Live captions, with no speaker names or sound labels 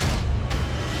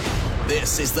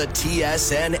This is the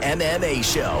TSN MMA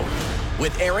Show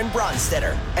with Aaron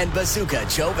Bronsteter and Bazooka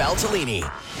Joe Valtellini.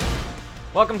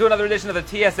 Welcome to another edition of the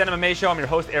TSN MMA Show. I'm your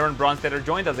host, Aaron Bronsteter,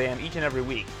 joined as I am each and every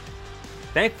week,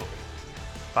 thankfully,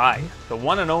 by the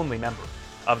one and only member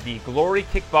of the Glory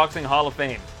Kickboxing Hall of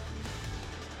Fame.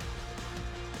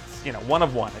 It's, one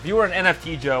of one. If you were an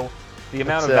NFT, Joe, the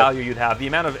amount of value you'd have, the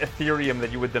amount of Ethereum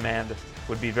that you would demand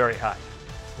would be very high.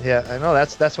 Yeah, I know.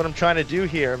 That's what I'm trying to do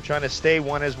here. I'm trying to stay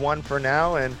one as one for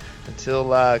now, and until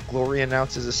Glory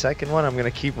announces a second one, I'm going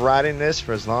to keep riding this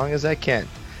for as long as I can.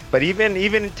 But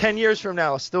even 10 years from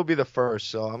now, I'll still be the first,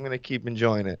 so I'm going to keep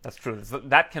enjoying it. That's true.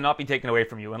 That cannot be taken away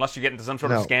from you unless you get into some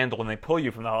sort of scandal and they pull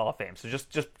you from the Hall of Fame. So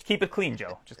just keep it clean,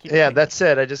 Joe. Just keep it clean. That's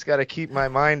it. I just got to keep my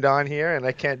mind on here, and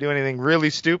I can't do anything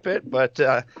really stupid, but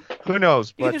who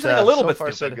knows? You can do something a little bit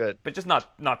far, stupid, so good. But just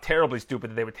not terribly stupid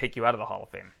that they would take you out of the Hall of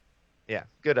Fame. Yeah,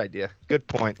 good idea. Good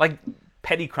point. Like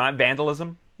petty crime,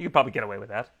 vandalism, you could probably get away with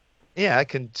that. Yeah, I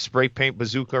can spray paint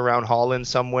Bazooka around Holland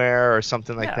somewhere or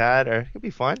something like that, or it could be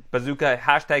fun. Bazooka,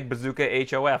 hashtag Bazooka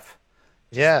HOF.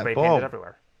 Just spray boom. painted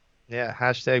everywhere. Yeah,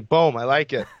 hashtag boom. I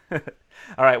like it.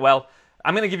 All right, well,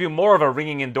 I'm going to give you more of a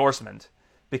ringing endorsement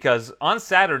because on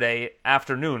Saturday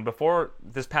afternoon, before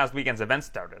this past weekend's event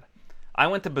started, I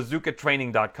went to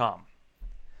bazookatraining.com.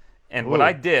 And what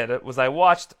I did was I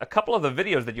watched a couple of the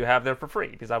videos that you have there for free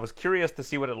because I was curious to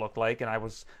see what it looked like, and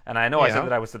I know I said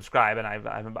that I would subscribe, and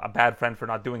I'm a bad friend for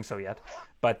not doing so yet.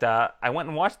 But I went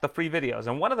and watched the free videos,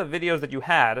 and one of the videos that you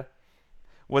had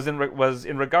was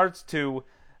in regards to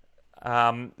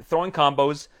throwing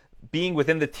combos, being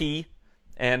within the T,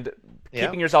 and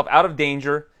keeping yourself out of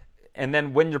danger, and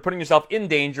then when you're putting yourself in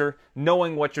danger,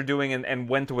 knowing what you're doing and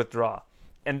when to withdraw.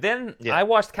 And then I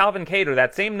watched Calvin Kattar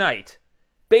that same night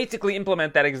basically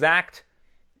implement that exact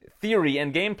theory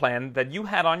and game plan that you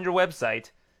had on your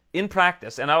website in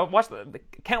practice. And I watched the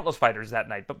countless fighters that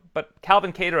night, but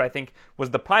Calvin Kattar, I think, was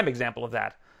the prime example of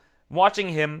that. Watching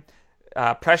him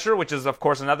pressure, which is, of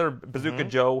course, another Bazooka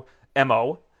Joe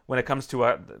MO when it comes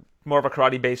to more of a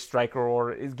karate-based striker,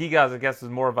 or Gigas, I guess, is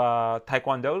more of a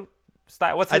Taekwondo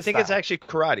style. What's his I think style? it's actually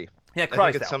karate. Yeah, karate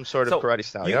I think style. it's some sort of karate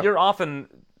style. You're often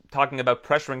talking about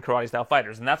pressuring karate-style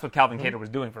fighters, and that's what Calvin Kattar was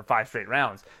doing for 5 straight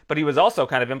rounds. But he was also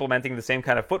kind of implementing the same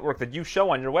kind of footwork that you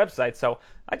show on your website. So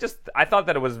I thought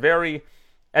that it was very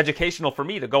educational for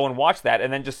me to go and watch that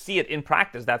and then just see it in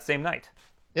practice that same night.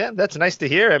 Yeah, that's nice to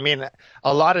hear. I mean,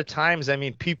 a lot of times,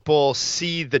 people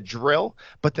see the drill,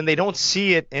 but then they don't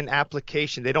see it in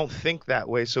application. They don't think that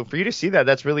way. So for you to see that,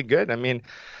 that's really good. I mean,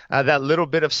 that little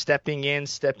bit of stepping in,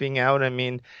 stepping out. I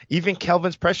mean, even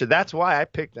Kelvin's pressure. That's why I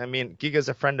picked, Giga's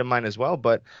a friend of mine as well,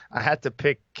 but I had to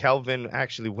pick Kelvin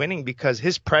actually winning because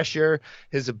his pressure,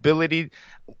 his ability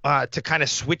to kind of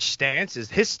switch stances,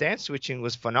 his stance switching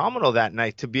was phenomenal that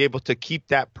night to be able to keep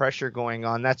that pressure going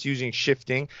on. That's using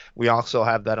shifting. We also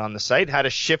have that on the site. How to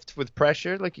shift with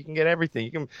pressure. Like, you can get everything.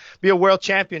 You can be a world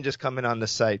champion just coming on the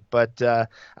site. But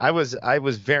I was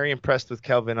very impressed with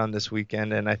Kelvin on this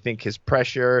weekend, and I think his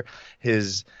pressure,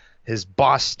 his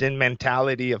Boston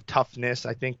mentality of toughness,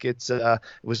 I think it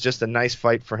was just a nice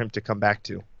fight for him to come back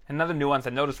to. Another nuance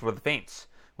I noticed were the feints.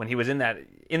 When he was in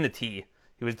the tee,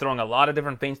 he was throwing a lot of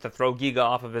different feints to throw Giga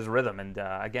off of his rhythm. And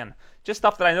again, just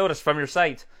stuff that I noticed from your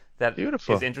site that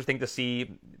is interesting to see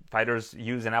fighters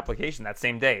use in application that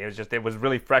same day. It was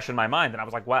really fresh in my mind, and I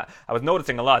was like, wow, I was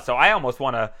noticing a lot. So I almost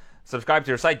want to subscribe to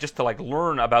your site just to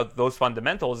learn about those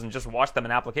fundamentals and just watch them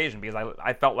in application, because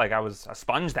I felt like I was a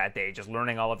sponge that day, just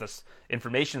learning all of this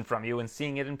information from you and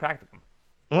seeing it in practicum.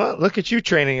 Well, look at you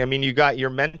training. You got your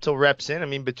mental reps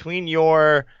in. Between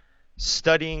your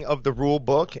studying of the rule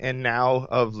book and now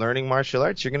of learning martial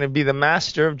arts, you're going to be the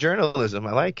master of journalism.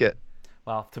 I like it.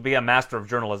 Well, to be a master of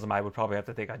journalism, I would probably have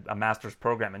to take a master's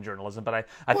program in journalism. But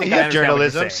I think you I have understand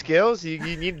journalism what you're saying. skills.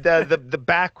 You need the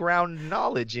background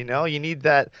knowledge. You need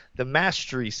the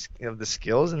mastery of the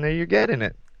skills, and there you're getting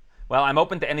it. Well, I'm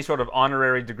open to any sort of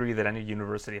honorary degree that any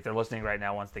university, if they're listening right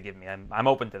now, wants to give me. I'm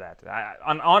open to that.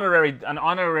 An honorary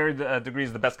degree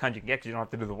is the best kind you can get because you don't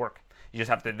have to do the work. You just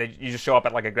have to. You just show up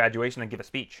at a graduation and give a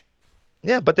speech.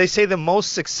 Yeah, but they say the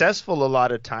most successful a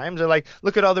lot of times are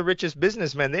look at all the richest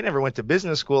businessmen. They never went to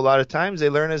business school a lot of times. They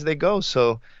learn as they go.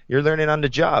 So you're learning on the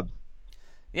job.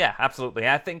 Yeah, absolutely.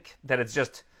 I think that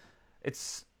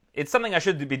it's something I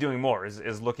should be doing more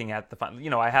is looking at the fun.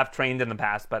 I have trained in the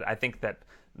past, but I think that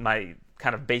my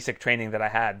kind of basic training that I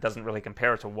had doesn't really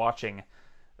compare to watching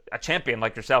a champion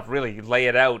like yourself really lay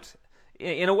it out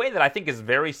in a way that I think is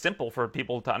very simple for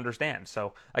people to understand.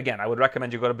 So again, I would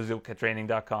recommend you go to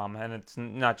bazookatraining.com, and it's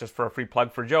not just for a free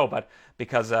plug for Joe, but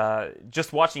because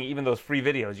just watching even those free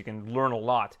videos, you can learn a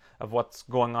lot of what's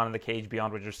going on in the cage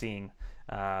beyond what you're seeing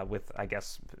with, I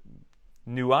guess,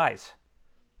 new eyes.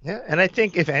 Yeah, and I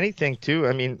think if anything too,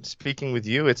 I mean, speaking with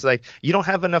you, it's like you don't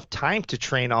have enough time to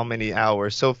train all many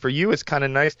hours. So for you, it's kind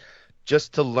of nice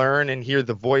just to learn and hear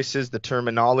the voices, the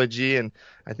terminology, and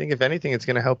I think if anything, it's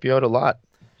going to help you out a lot.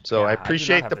 So Yeah, I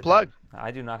appreciate the plug.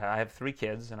 I do not. I have 3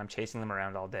 kids, and I'm chasing them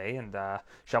around all day and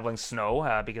shoveling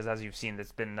snow because, as you've seen,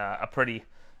 it's been a pretty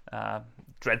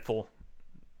dreadful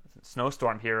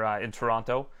snowstorm here in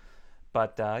Toronto.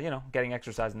 But getting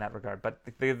exercise in that regard. But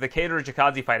the Kattar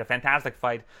Chikadze fight, a fantastic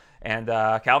fight, and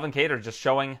Calvin Kattar just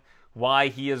showing why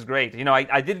he is great.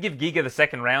 I did give Giga the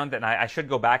second round, and I should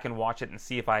go back and watch it and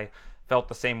see if I felt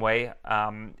the same way.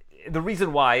 The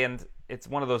reason why, and it's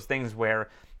one of those things where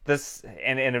this,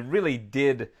 and it really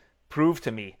did prove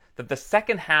to me that the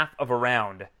second half of a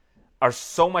round are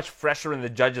so much fresher in the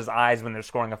judges' eyes when they're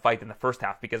scoring a fight than the first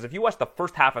half. Because if you watch the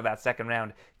first half of that second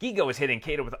round, Giga was hitting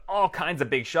Kattar with all kinds of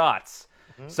big shots.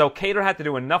 Mm-hmm. So Kattar had to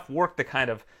do enough work to kind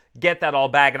of get that all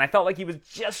back, and I felt like he was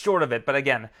just short of it. But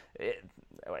again,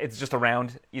 it's just a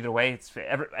round either way.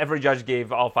 Every judge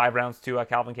gave all 5 rounds to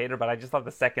Calvin Kattar, but I just thought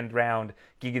the second round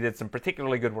Giga did some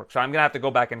particularly good work. So I'm gonna have to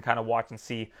go back and kind of watch and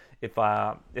see if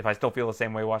I still feel the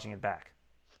same way watching it back.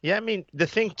 Yeah, I mean, the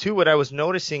thing, too, what I was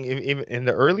noticing in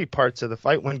the early parts of the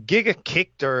fight, when Giga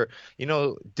kicked or,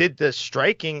 did the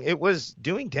striking, it was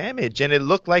doing damage, and it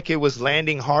looked like it was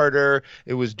landing harder.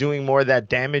 It was doing more of that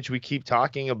damage we keep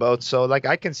talking about. So,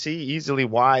 I can see easily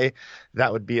why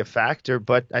that would be a factor.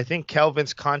 But I think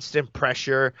Kelvin's constant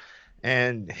pressure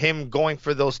and him going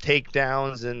for those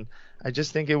takedowns, and I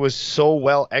just think it was so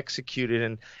well executed.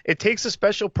 And it takes a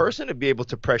special person to be able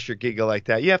to pressure Giga like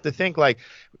that. You have to think,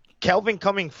 Kelvin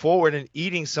coming forward and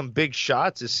eating some big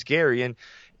shots is scary. And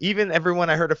even everyone,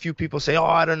 I heard a few people say,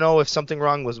 I don't know if something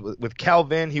wrong was with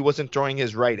Kelvin. He wasn't throwing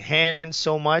his right hand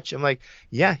so much. I'm like,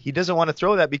 yeah, he doesn't want to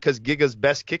throw that because Giga's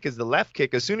best kick is the left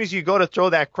kick. As soon as you go to throw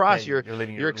that cross, you're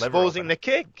exposing the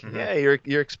kick. Mm-hmm. Yeah,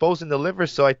 you're exposing the liver.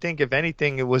 So I think if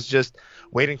anything, it was just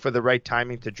waiting for the right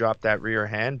timing to drop that rear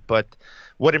hand. But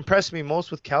what impressed me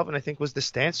most with Calvin, I think, was the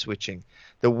stance switching.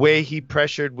 The way he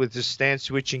pressured with his stance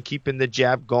switching, keeping the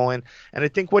jab going. And I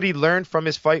think what he learned from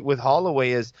his fight with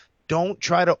Holloway is don't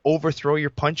try to overthrow your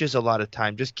punches a lot of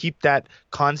time. Just keep that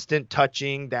constant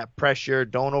touching, that pressure.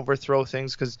 Don't overthrow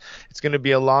things because it's going to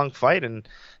be a long fight. And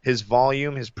his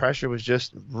volume, his pressure was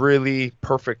just really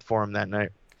perfect for him that night.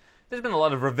 There's been a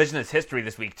lot of revisionist history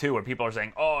this week, too, where people are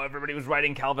saying, everybody was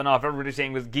writing Calvin off. Everybody's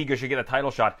saying Giga should get a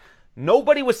title shot.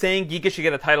 Nobody was saying Giga should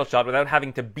get a title shot without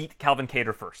having to beat Calvin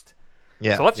Kattar first.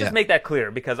 Yeah, so let's just make that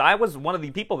clear, because I was one of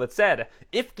the people that said,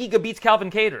 if Giga beats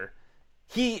Calvin Kattar,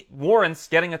 he warrants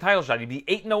getting a title shot. He'd be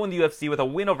 8-0 in the UFC with a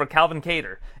win over Calvin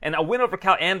Kattar. And a win over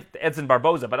and Edson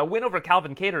Barboza, but a win over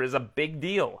Calvin Kattar is a big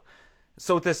deal.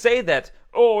 So to say that,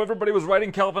 everybody was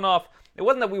writing Calvin off, it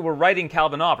wasn't that we were writing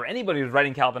Calvin off, or anybody was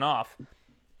writing Calvin off.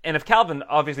 And if Calvin,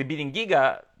 obviously beating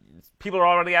Giga, people are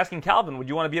already asking Calvin, would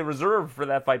you want to be a reserve for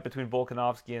that fight between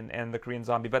Volkanovski and the Korean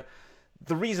Zombie? But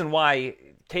the reason why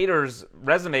Kattar's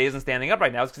resume isn't standing up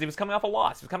right now is because he was coming off a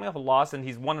loss. He was coming off a loss, and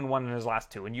he's 1-1 in his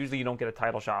last 2. And usually you don't get a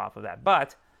title shot off of that.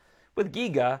 But with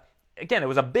Giga, again, it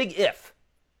was a big if.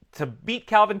 To beat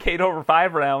Calvin Kattar over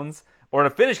 5 rounds, or to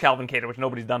finish Calvin Kattar, which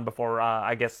nobody's done before,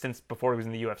 I guess, since before he was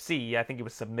in the UFC. I think he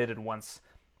was submitted once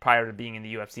prior to being in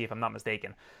the UFC, if I'm not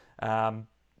mistaken.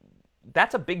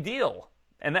 That's a big deal.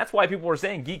 And that's why people were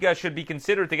saying Giga should be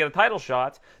considered to get a title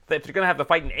shot. That if you're going to have the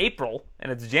fight in April,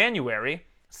 and it's January,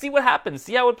 see what happens.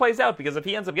 See how it plays out. Because if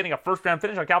he ends up getting a first-round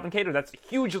finish on Calvin Kattar, that's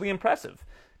hugely impressive.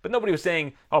 But nobody was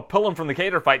saying, pull him from the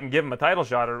Kattar fight and give him a title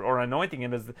shot or anointing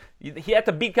him. He had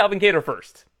to beat Calvin Kattar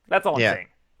first. That's all I'm saying.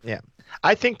 Yeah.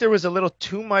 I think there was a little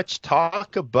too much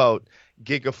talk about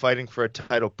Giga fighting for a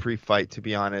title pre-fight, to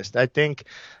be honest. I think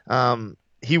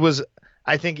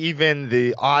I think even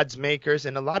the odds makers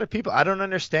and a lot of people, I don't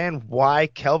understand why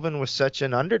Kelvin was such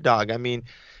an underdog. I mean,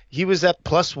 he was at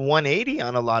plus 180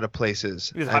 on a lot of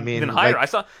places. He was even higher. I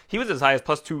saw he was as high as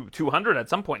plus 200 at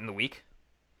some point in the week.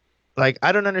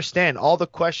 I don't understand. All the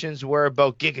questions were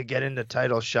about Giga getting the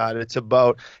title shot. It's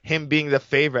about him being the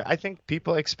favorite. I think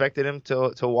people expected him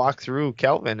to walk through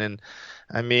Kelvin. And,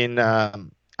 I mean,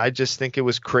 I just think it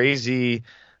was crazy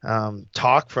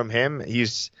talk from him.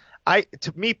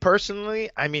 To me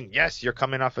personally, I mean, yes, you're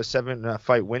coming off a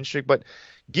 7-fight win streak, but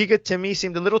Giga to me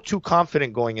seemed a little too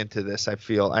confident going into this, I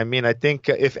feel. I mean, I think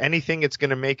if anything, it's going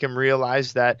to make him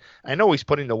realize that I know he's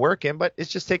putting the work in, but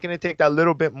it's just taking to take that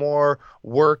little bit more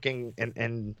work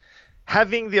and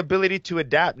having the ability to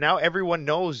adapt. Now everyone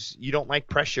knows you don't like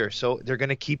pressure, so they're going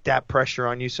to keep that pressure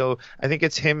on you. So I think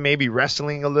it's him maybe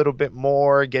wrestling a little bit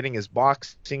more, getting his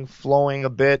boxing flowing a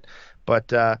bit. But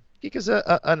Giga's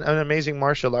an amazing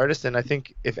martial artist, and I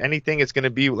think if anything, it's going to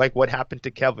be like what happened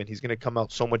to Kelvin. He's going to come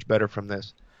out so much better from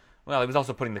this. Well, he was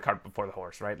also putting the cart before the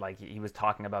horse, right? Like, he was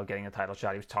talking about getting a title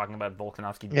shot. He was talking about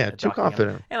Volkanovski. Yeah, too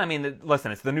confident. And I mean,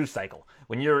 listen, it's the news cycle.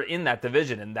 When you're in that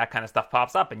division and that kind of stuff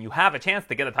pops up and you have a chance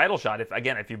to get a title shot,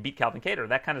 if you beat Calvin Kattar,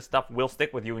 that kind of stuff will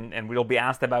stick with you and we'll be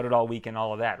asked about it all week and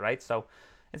all of that, right? So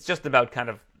it's just about kind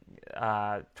of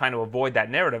trying to avoid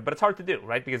that narrative. But it's hard to do,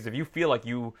 right? Because if you feel like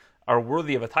you are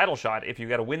worthy of a title shot, if you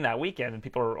got to win that weekend and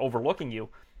people are overlooking you,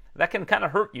 that can kind of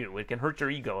hurt you. It can hurt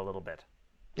your ego a little bit.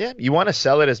 Yeah, you want to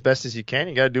sell it as best as you can.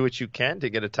 You got to do what you can to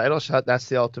get a title shot. That's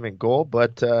the ultimate goal.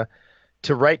 But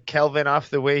to write Kelvin off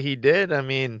the way he did, I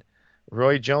mean,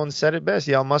 Roy Jones said it best.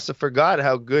 Y'all must have forgot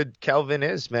how good Kelvin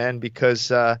is, man,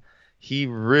 because he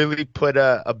really put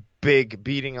a big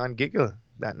beating on Giga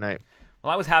that night.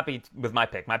 Well, I was happy with my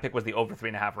pick. My pick was the over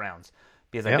 3.5 rounds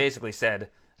because I basically said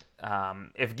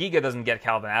if Giga doesn't get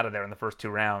Calvin out of there in the first 2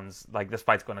 rounds, like, this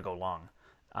fight's going to go long.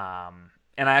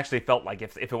 And I actually felt like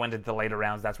if it went into the later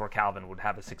rounds, that's where Calvin would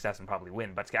have a success and probably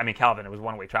win. But, I mean, Calvin, it was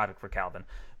one-way traffic for Calvin.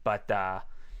 But,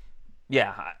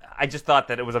 yeah, I just thought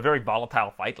that it was a very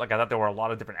volatile fight. Like, I thought there were a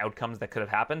lot of different outcomes that could have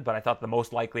happened, but I thought the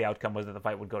most likely outcome was that the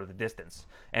fight would go to the distance.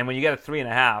 And when you get a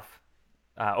 3.5,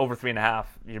 over 3.5,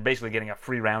 you're basically getting a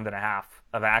free round and a half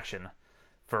of action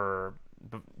for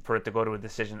it to go to a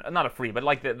decision. Not a free, but,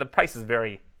 like, the price is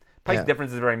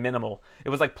difference is very minimal. It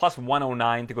was like plus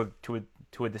 109 to go to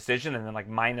a decision, and then like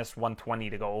minus 120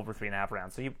 to go over 3.5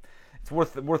 rounds. So it's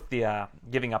worth the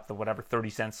giving up the whatever 30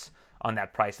 cents on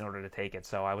that price in order to take it.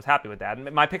 So I was happy with that. And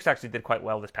my picks actually did quite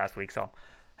well this past week, so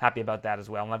happy about that as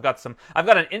well. And I've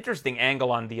got an interesting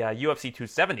angle on the UFC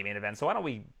 270 main event. So why don't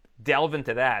we delve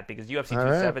into that, because UFC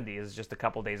 270 is just a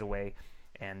couple days away.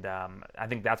 And I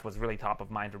think that's what's really top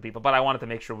of mind for people. But I wanted to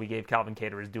make sure we gave Calvin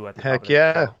Kattar his due at the top of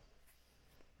the show.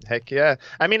 Heck yeah.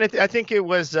 I mean, I think it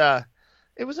was an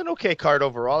okay card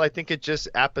overall. I think it's just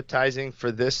appetizing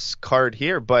for this card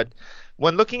here. But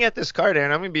when looking at this card,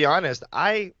 Aaron, I'm going to be honest,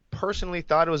 I personally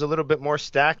thought it was a little bit more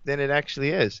stacked than it actually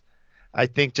is. I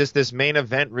think just this main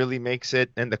event really makes it,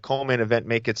 and the co-main event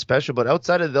make it special. But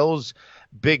outside of those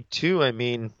big two, I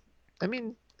mean,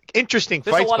 interesting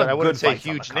fights, but I wouldn't say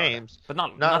huge names. But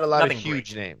not a lot of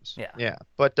huge names. Yeah.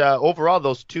 But overall,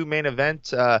 those two main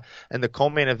events and the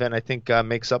co-main event, I think,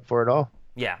 makes up for it all.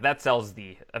 Yeah, that sells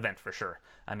the event for sure.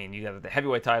 I mean, you got the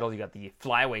heavyweight title, you got the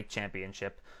flyweight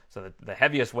championship, so the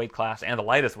heaviest weight class and the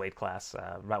lightest weight class,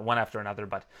 one after another.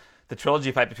 But the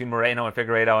trilogy fight between Moreno and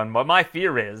Figueiredo, and what my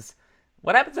fear is,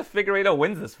 what happens if Figueiredo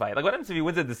wins this fight? Like, what happens if he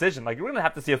wins a decision? Like, we're going to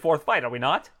have to see a fourth fight, are we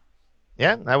not?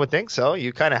 Yeah, I would think so.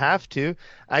 You kind of have to.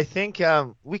 I think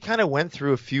we kind of went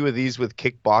through a few of these with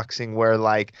kickboxing where,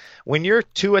 like, when you're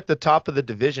two at the top of the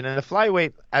division, and the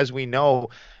flyweight, as we know,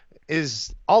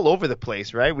 is all over the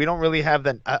place, right? We don't really have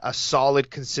a solid,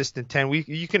 consistent 10.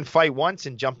 You can fight once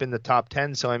and jump in the top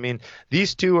 10. So, I mean,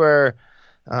 these two are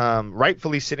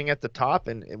rightfully sitting at the top.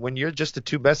 And when you're just the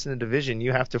two best in the division,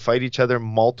 you have to fight each other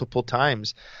multiple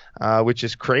times, which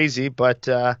is crazy. But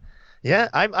yeah,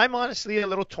 I'm honestly a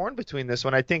little torn between this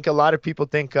one. I think a lot of people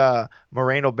think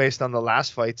Moreno, based on the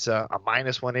last fights, a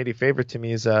minus 180 favorite to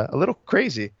me is a little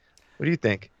crazy. What do you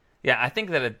think? Yeah, I think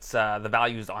that it's the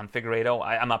value's on Figueiredo.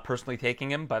 I'm not personally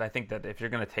taking him, but I think that if you're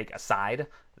going to take a side,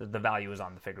 the value is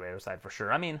on the Figueiredo side for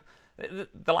sure. I mean,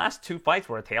 the last two fights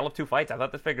were a tale of two fights. I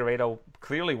thought that Figueiredo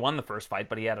clearly won the first fight,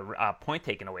 but he had a point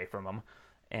taken away from him.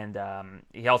 And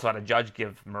he also had a judge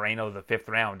give Moreno the 5th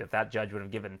round. If that judge would have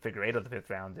given Figueiredo the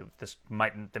 5th round,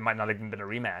 there might not have even been a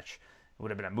rematch. It would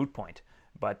have been a moot point.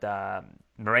 But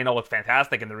Moreno looked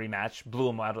fantastic in the rematch, blew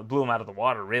him out of the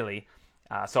water, really.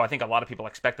 So I think a lot of people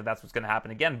expected that's what's going to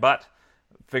happen again. But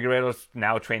Figueiredo's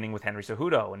now training with Henry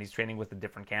Cejudo, and he's training with a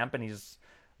different camp, and he's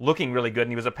looking really good.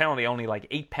 And he was apparently only like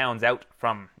 8 pounds out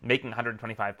from making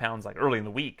 125 pounds like early in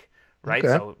the week, right?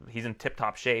 Okay. So he's in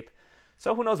tip-top shape.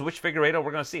 So who knows which Figueiredo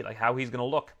we're going to see, like how he's going to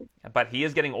look. But he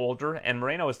is getting older, and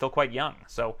Moreno is still quite young.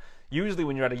 So usually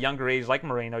when you're at a younger age like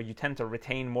Moreno, you tend to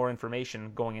retain more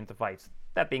information going into fights.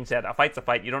 That being said, a fight's a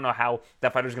fight. You don't know how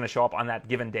that fighter's going to show up on that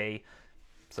given day.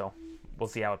 So we'll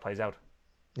see how it plays out.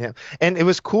 Yeah, and it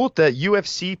was cool that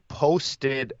UFC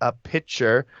posted a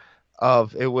picture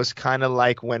of, it was kind of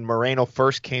like when Moreno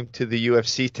first came to the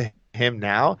UFC to him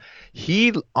now,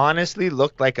 he honestly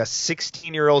looked like a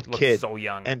 16-year-old Looks kid so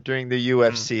young. entering the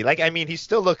UFC. Like, I mean, he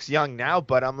still looks young now,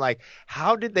 but I'm like,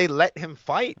 how did they let him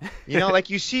fight? You know, like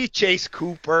you see Chase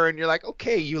Cooper and you're like,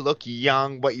 okay, you look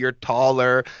young, but you're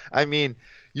taller. I mean,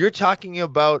 you're talking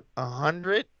about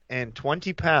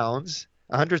 120 pounds,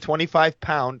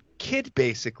 125-pound kid,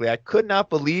 basically. I could not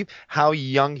believe how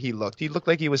young he looked. He looked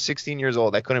like he was 16 years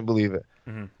old. I couldn't believe it.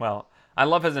 Well, I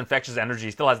love his infectious energy.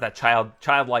 He still has that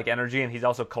childlike energy, and he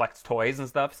also collects toys and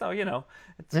stuff. So, you know,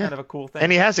 it's kind of a cool thing.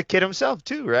 And he has a kid himself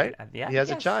too, right? Yeah, he has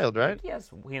a child, I right? think he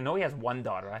has. We know he has one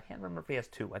daughter. I can't remember if he has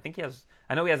two.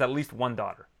 I know he has at least one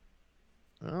daughter.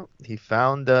 Well, he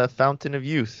found a fountain of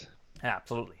youth. Yeah,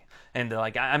 absolutely. And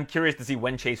I'm curious to see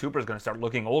when Chase Hooper is going to start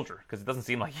looking older, because it doesn't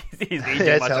seem like he's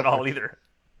aging much at all either.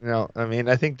 No, I mean,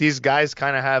 I think these guys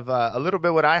kind of have a little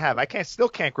bit what I have. I still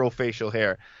can't grow facial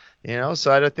hair. You know,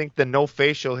 so I don't think the no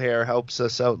facial hair helps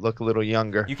us out look a little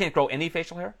younger. You can't grow any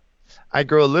facial hair? I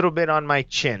grow a little bit on my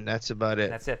chin. That's about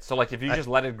it. That's it. So, like, if you just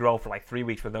let it grow for like 3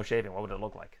 weeks with no shaving, what would it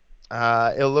look like?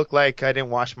 It'll look like I didn't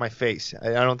wash my face.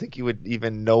 I don't think you would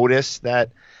even notice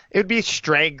that. It would be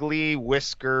straggly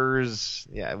whiskers.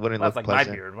 Yeah, it wouldn't look That's like pleasant.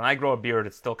 my beard. When I grow a beard,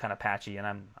 it's still kind of patchy, and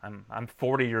I'm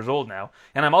 40 years old now,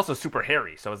 and I'm also super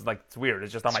hairy. So it's weird.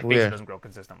 It's just on my face it doesn't grow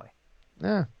consistently.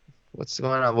 Yeah. What's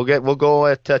going on? We'll go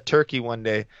at Turkey one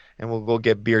day, and we'll go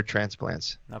get beard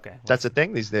transplants. Okay. Well, That's a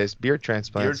thing these days. Beard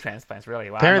transplants. beard transplants, really?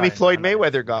 Wow, Apparently, Floyd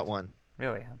Mayweather got one.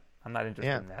 Really? I'm not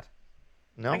interested in that.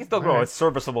 No, I can still All grow right. a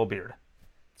serviceable beard.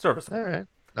 Serviceable. All right.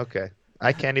 Okay.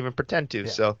 I can't even pretend to.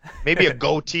 So maybe a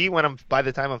goatee by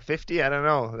the time I'm 50. I don't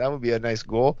know. That would be a nice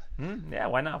goal. Yeah,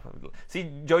 why not?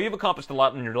 See, Joe, you've accomplished a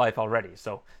lot in your life already.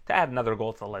 So to add another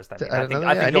goal to the list, I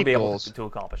think you'll be able to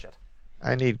accomplish it.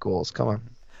 I need goals. Come on.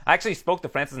 I actually spoke to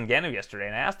Francis Ngannou yesterday,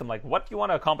 and I asked him, like, what do you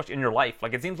want to accomplish in your life?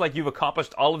 Like, it seems like you've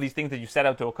accomplished all of these things that you set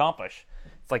out to accomplish.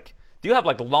 It's like, do you have,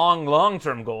 like,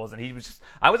 long-term goals? And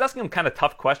I was asking him kind of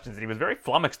tough questions, and he was very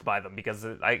flummoxed by them, because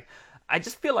I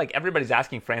just feel like everybody's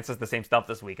asking Francis the same stuff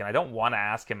this week, and I don't want to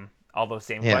ask him all those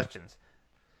same questions.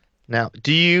 Now,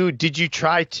 did you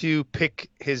try to pick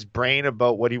his brain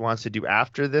about what he wants to do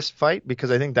after this fight?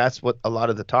 Because I think that's what a lot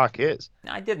of the talk is.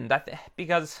 I didn't,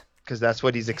 because that's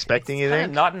what he's expecting, you kind think?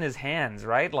 of not in his hands,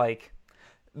 right? Like,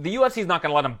 the UFC's not going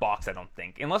to let him box, I don't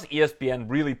think. Unless ESPN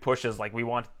really pushes, like, we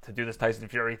want to do this Tyson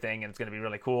Fury thing and it's going to be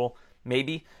really cool,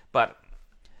 maybe. But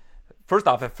first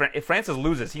off, if Francis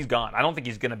loses, he's gone. I don't think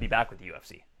he's going to be back with the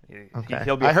UFC. Okay.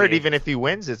 He'll be I heard even if he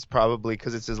wins, it's probably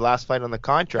because it's his last fight on the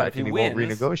contract and he won't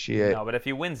wins, renegotiate. No, but if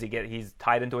he wins, he's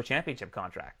tied into a championship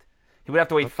contract. He would have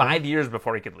to wait 5 years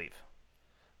before he could leave.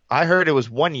 I heard it was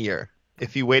 1 year.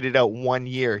 If he waited out 1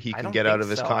 year, he can get out of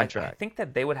his contract. I think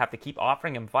that they would have to keep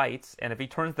offering him fights, and if he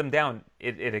turns them down,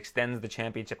 it extends the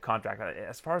championship contract,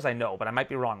 as far as I know, but I might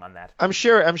be wrong on that. I'm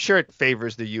sure it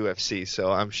favors the UFC,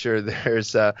 so I'm sure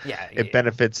there's it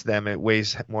benefits them. It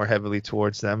weighs more heavily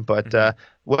towards them. But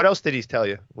what else did he tell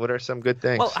you? What are some good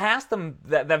things? Well, I asked him,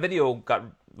 that video got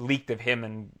leaked of him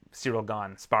and Cyril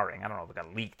Gane sparring. I don't know if it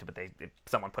got leaked, but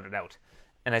someone put it out.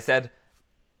 And I said,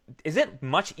 is it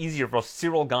much easier for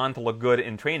Cyril Gane to look good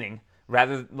in training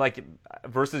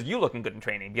versus you looking good in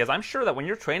training? Because I'm sure that when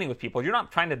you're training with people, you're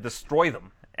not trying to destroy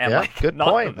them and good knock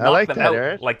point. them I like out that,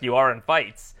 Eric. like you are in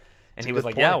fights. And he was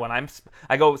like, point. yeah,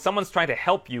 I go, someone's trying to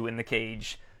help you in the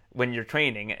cage when you're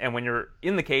training, and when you're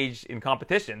in the cage in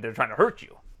competition, they're trying to hurt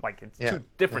you. Like, it's two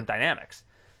different dynamics.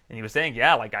 And he was saying,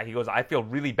 he goes, I feel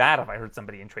really bad if I hurt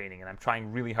somebody in training, and I'm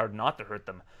trying really hard not to hurt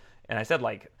them. And I said,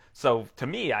 so to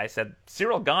me, I said,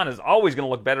 Cyril Gane is always going to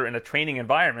look better in a training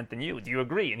environment than you. Do you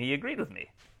agree? And he agreed with me.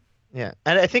 Yeah,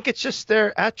 and I think it's just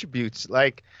their attributes.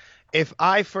 Like, if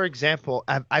I, for example,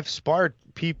 I've sparred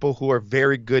people who are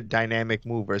very good dynamic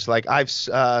movers. Like, I've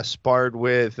sparred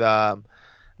with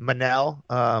Manel.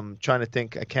 Trying to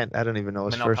think, I don't even know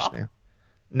his first name.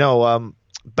 No,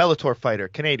 Bellator fighter,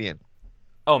 Canadian.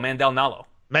 Oh, Mandel Nalo.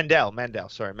 Mandel.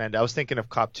 Sorry, Mandel. I was thinking of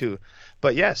Cop 2.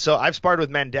 But yeah, so I've sparred with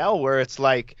Mandel where it's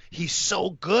like, he's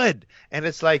so good. And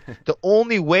it's like, the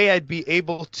only way I'd be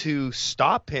able to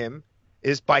stop him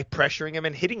is by pressuring him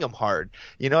and hitting him hard.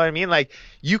 You know what I mean? Like,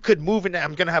 you could move and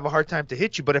I'm going to have a hard time to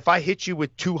hit you. But if I hit you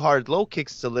with 2 hard low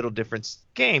kicks, it's a little different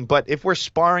game. But if we're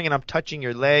sparring and I'm touching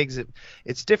your legs,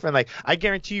 it's different. Like, I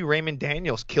guarantee you Raymond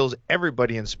Daniels kills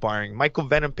everybody in sparring. Michael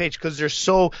Venom Page, because they're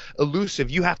so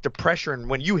elusive. You have to pressure. And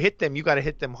when you hit them, you got to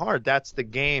hit them hard. That's the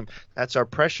game. That's our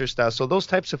pressure style. So those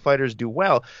types of fighters do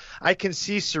well. I can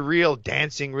see Cyril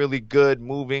dancing really good,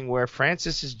 moving, where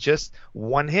Francis is just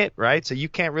one hit, right? So you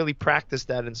can't really practice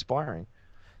that in sparring.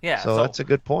 Yeah, So that's a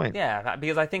good point. Yeah,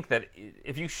 because I think that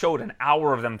if you showed an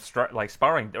hour of them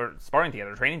sparring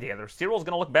together, training together, Cyril's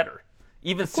going to look better.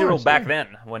 Even Cyril back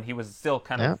then, when he was still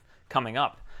kind of coming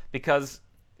up, because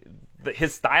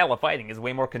his style of fighting is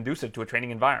way more conducive to a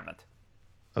training environment.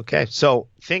 Okay, so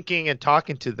thinking and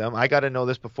talking to them, I got to know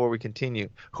this before we continue.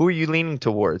 Who are you leaning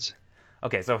towards?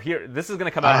 Okay, so this is going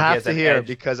to come out on TSN I have to hear Edge.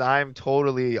 Because I'm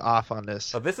totally off on this.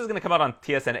 So this is going to come out on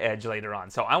TSN Edge later on.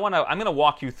 So I'm going to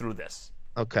walk you through this.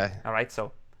 Okay. All right,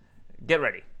 so get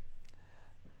ready.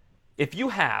 If you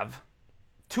have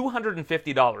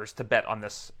 $250 to bet on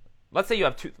this, let's say you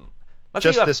have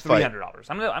 $300.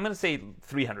 I'm going to say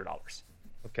 $300.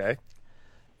 Okay.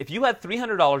 If you had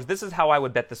 $300, this is how I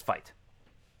would bet this fight.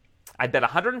 I'd bet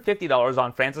 $150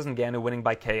 on Francis Ngannou winning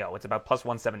by KO. It's about plus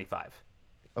 175.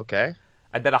 Okay.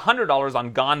 I'd bet $100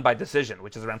 on Gane by decision,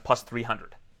 which is around plus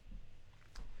 300.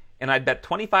 And I'd bet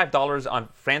 $25 on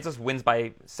Francis wins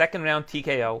by second round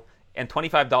TKO and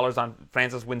 $25 on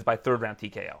Francis wins by third round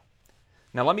TKO.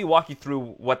 Now let me walk you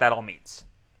through what that all means,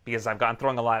 because I'm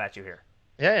throwing a lot at you here.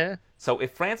 Yeah. So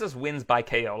if Francis wins by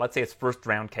KO, let's say it's first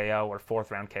round KO or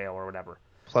fourth round KO or whatever.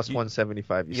 Plus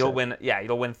 175. You'll win. Yeah,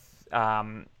 you'll win.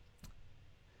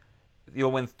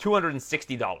 You'll win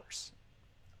 $260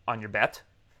 on your bet,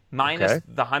 minus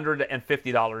the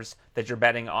 $150 that you're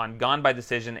betting on Gane by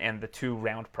decision and the 2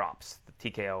 round props,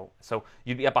 the TKO. So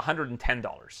you'd be up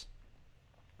 $110.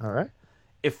 All right.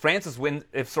 If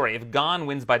Gane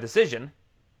wins by decision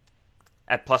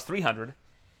at plus 300,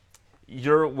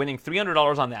 you're winning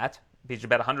 $300 on that because you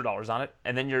bet $100 on it,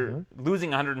 and then you're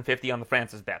losing $150 on the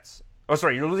Francis bets. Oh,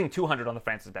 sorry, you're losing $200 on the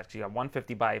Francis bets. You got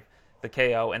 $150 by the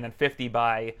KO and then $50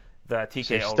 by the TKO.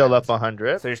 So you're still up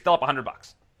 $100. So you're still up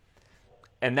 $100.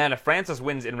 And then if Francis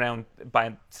wins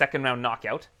by second round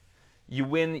knockout, you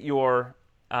win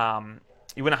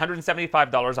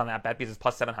 $175 on that bet because it's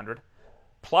plus 700.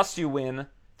 Plus you win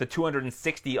the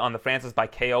 $260 on the Francis by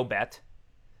KO bet,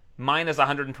 minus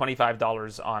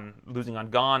 $125 on losing on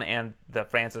Gane and the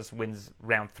Francis wins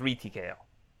round 3 TKO.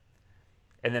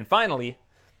 And then finally,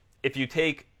 if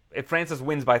Francis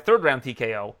wins by third round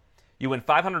TKO, you win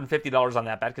 $550 on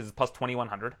that bet because it's plus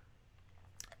 2,100.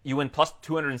 You win plus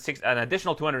an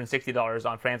additional $260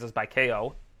 on Francis by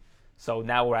KO. So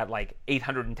now we're at like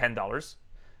 $810,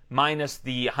 minus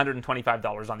the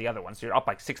 $125 on the other one. So you're up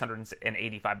like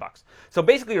 $685. So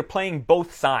basically you're playing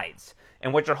both sides.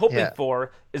 And what you're hoping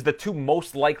for is the 2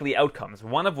 most likely outcomes,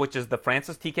 one of which is the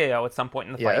Francis TKO at some point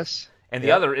in the fight. And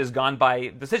the other is Gane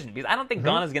by decision. Because I don't think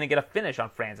Gane is going to get a finish on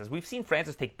Francis. We've seen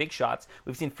Francis take big shots.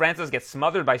 We've seen Francis get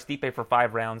smothered by Stipe for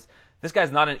 5 rounds. This guy's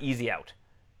not an easy out.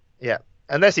 Yeah.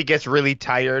 Unless he gets really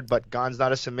tired, but Gane's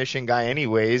not a submission guy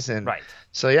anyways. And right.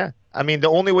 So, yeah. I mean, the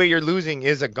only way you're losing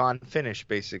is a Gane finish,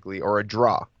 basically, or a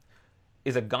draw.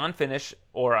 Is a Gane finish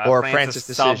or a Francis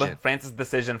sub, decision. Francis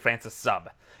decision, Francis sub.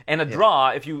 And a draw,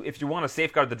 if you want to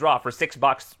safeguard the draw, for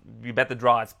 $6, you bet the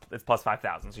draw, it's plus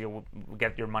 5,000, so you'll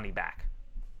get your money back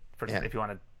if you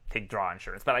want to take draw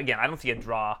insurance. But again, I don't see a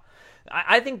draw.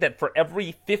 I think that for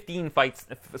every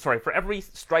for every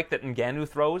strike that Ngannou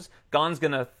throws, Gane's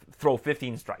going to throw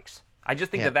 15 strikes. I just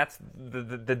think that's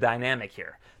the dynamic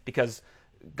here, because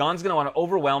Gane's going to want to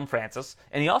overwhelm Francis,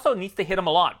 and he also needs to hit him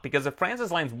a lot, because if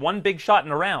Francis lands one big shot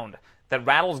in a round that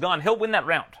rattles Gane, he'll win that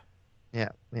round.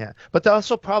 Yeah. But the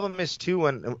also problem is,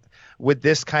 too, with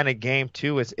this kind of game,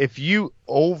 too, is if you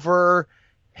over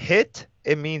hit,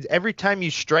 it means every time you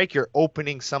strike, you're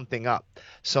opening something up.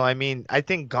 So, I mean, I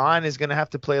think Gane is going to have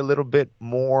to play a little bit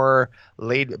more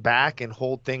laid back and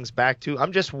hold things back, too.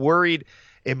 I'm just worried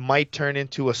it might turn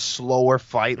into a slower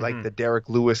fight, like the Derek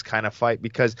Lewis kind of fight,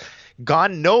 because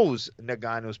Gane knows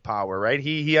Ngannou's power, right?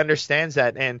 He understands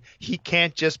that, and he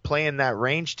can't just play in that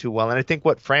range too well. And I think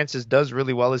what Francis does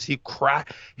really well is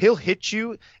he'll hit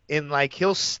you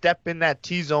he'll step in that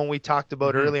T-zone we talked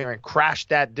about earlier and crash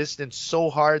that distance so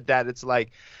hard that it's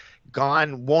like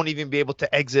Gane won't even be able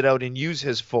to exit out and use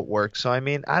his footwork. So, I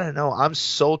mean, I don't know. I'm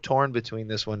so torn between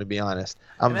this one, to be honest.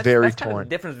 That's torn. Kind of the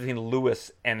difference between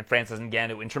Lewis and Francis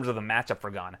Ngannou in terms of the matchup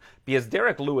for Gane. Because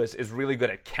Derek Lewis is really good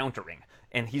at countering,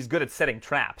 and he's good at setting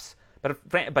traps.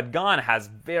 But Gane has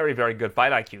very, very good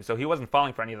fight IQ, so he wasn't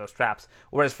falling for any of those traps.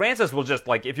 Whereas Francis will just,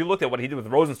 if you looked at what he did with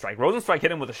Rosenstrike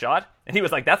hit him with a shot, and he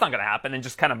was like, that's not going to happen, and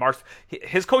just kind of marched.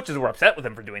 His coaches were upset with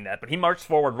him for doing that, but he marched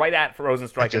forward right at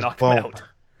Rosenstrike and knocked him out.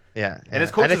 Yeah. And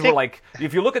his coaches were like,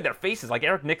 if you look at their faces, like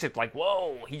Eric Nixick, like,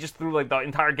 whoa, he just threw the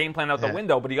entire game plan out the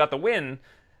window, but he got the win.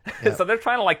 Yeah. So they're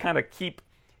trying to kind of keep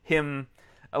him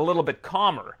a little bit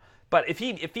calmer. But if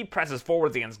he presses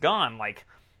forwards against Gane,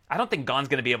 I don't think Gane's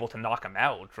going to be able to knock him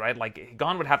out, right? Like,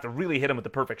 Gane would have to really hit him with the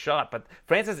perfect shot, but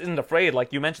Francis isn't afraid,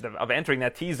 like you mentioned, of entering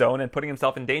that T-zone and putting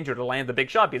himself in danger to land the big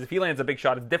shot, because if he lands a big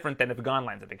shot, it's different than if Gane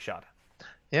lands a big shot.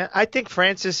 Yeah, I think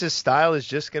Francis's style is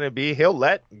just going to be he'll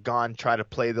let Gane try to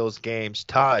play those games,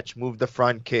 touch, move the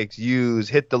front kicks,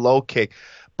 hit the low kick.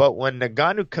 But when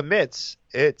Ngannou commits,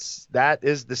 that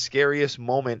is the scariest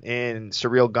moment in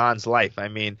Ciryl Gane's life. I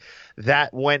mean,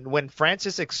 that when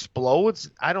Francis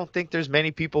explodes, I don't think there's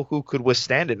many people who could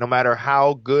withstand it, no matter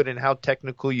how good and how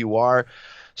technical you are.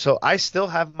 So I still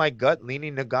have my gut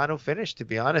leaning Ngannou finish, to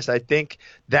be honest. I think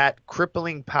that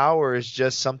crippling power is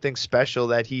just something special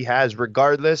that he has.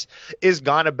 Regardless, is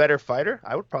Gane a better fighter?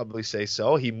 I would probably say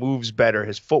so. He moves better.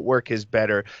 His footwork is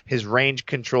better. His range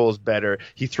control is better.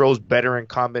 He throws better in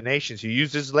combinations. He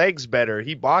uses his legs better.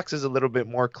 He boxes a little bit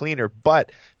more cleaner.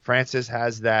 But Francis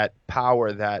has that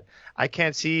power that I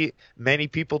can't see many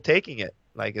people taking it.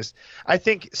 I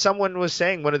think someone was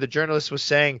saying, one of the journalists was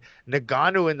saying,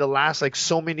 Ngannou in the last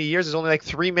so many years is only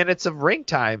 3 minutes of ring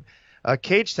time,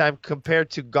 cage time,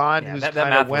 compared to Gane, who's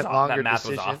kind of went longer that math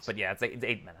decisions. Was off, but yeah, it's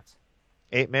 8 minutes.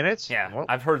 8 minutes? Yeah, well,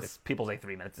 I've heard people say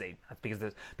 3 minutes. 8.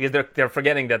 That's because they're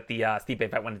forgetting that the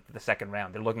Stipe fight went into the second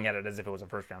round. They're looking at it as if it was a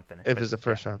first round finish. If it was the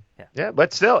first round. Yeah,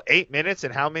 but still 8 minutes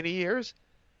in how many years?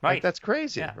 Right. That's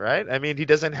crazy, right? I mean, he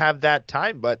doesn't have that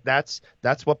time, but that's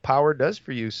what power does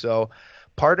for you. So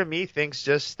part of me thinks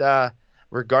just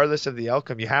regardless of the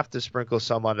outcome, you have to sprinkle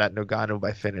some on that Ngannou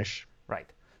by finish. Right.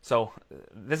 So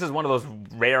this is one of those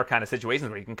rare kind of situations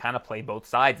where you can kind of play both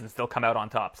sides and still come out on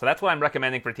top. So that's what I'm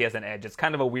recommending for TSN Edge. It's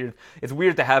kind of it's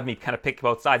weird to have me kind of pick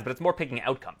both sides, but it's more picking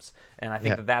outcomes. And I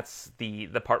think that's the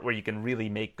part where you can really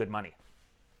make good money.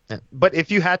 Yeah. But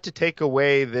if you had to take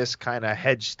away this kind of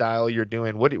hedge style you're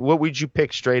doing, what would you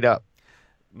pick straight up?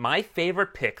 My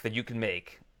favorite pick that you can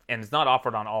make, and it's not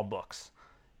offered on all books,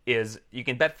 is you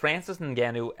can bet Francis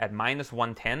Ngannou at minus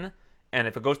 110, and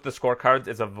if it goes to the scorecards,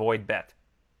 it's a void bet.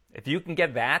 If you can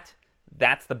get that,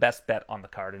 that's the best bet on the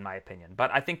card, in my opinion.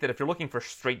 But I think that if you're looking for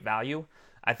straight value,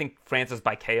 I think Francis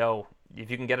by KO, if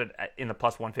you can get it in the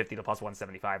plus 150 to plus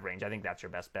 175 range, I think that's your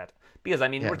best bet. Because, I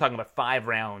mean, we're talking about 5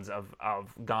 rounds of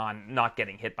Gane not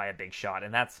getting hit by a big shot,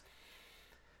 and it's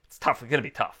tough. It's going to be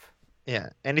tough. Yeah,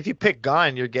 and if you pick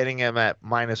Gane, you're getting him at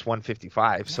minus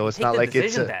 155, so it's not like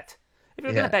it's a bet. If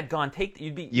you're going to bet Gane,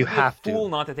 you'd be a fool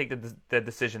not to take the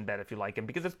decision bet if you like him,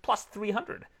 because it's plus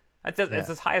 300. It's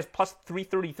as high as plus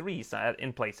 333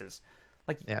 in places.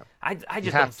 I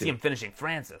just don't see him finishing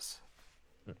Francis.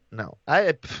 No,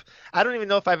 I don't even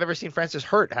know if I've ever seen Francis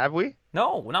hurt. Have we?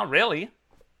 No, not really.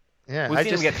 Yeah, we've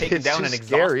seen him get taken down and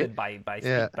exhausted scary.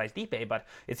 by Stipe, but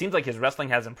it seems like his wrestling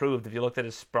has improved. If you looked at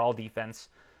his sprawl defense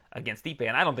against Stipe,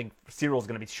 and I don't think Cyril's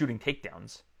going to be shooting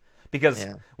takedowns. Because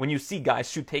when you see guys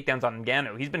shoot takedowns on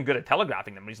Ngannou, he's been good at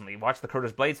telegraphing them recently. Watch the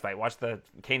Curtis Blades fight. Watch the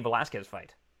Cain Velasquez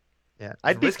fight. Yeah,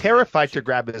 I'd be terrified to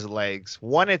grab his legs.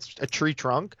 One, it's a tree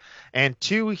trunk, and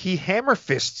two, he hammer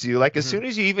fists you. As soon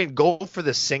as you even go for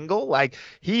the single,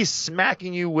 he's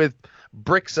smacking you with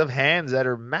bricks of hands that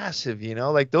are massive.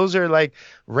 Those are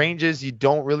ranges you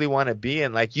don't really want to be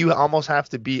in. You almost have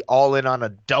to be all in on a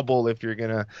double if you're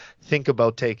gonna think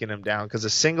about taking him down, because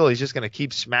a single, he's just gonna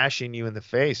keep smashing you in the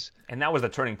face. And that was the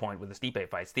turning point with the Stipe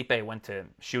fight. Stipe went to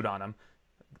shoot on him.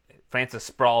 Francis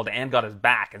sprawled and got his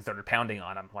back and started pounding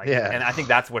on him. And I think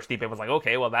that's where Stipe was like,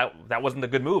 okay, well, that wasn't a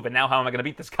good move, and now how am I going to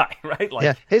beat this guy,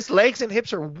 right? His legs and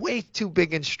hips are way too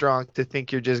big and strong to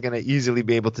think you're just going to easily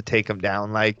be able to take him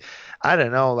down. I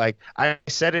don't know. I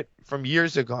said it from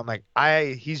years ago. I'm like,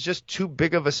 he's just too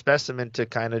big of a specimen to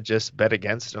kind of just bet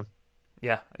against him.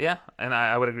 Yeah, and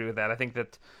I would agree with that. I think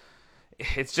that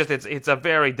it's a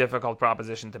very difficult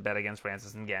proposition to bet against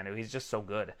Francis Ngannou. He's just so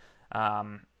good.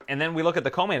 And then we look at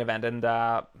the co-main event, and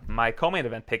my co-main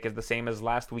event pick is the same as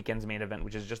last weekend's main event,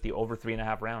 which is just the over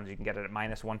 3.5 rounds. You can get it at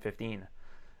minus 115.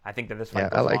 I think that this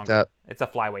fight goes I like longer. that. It's a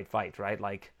flyweight fight, right?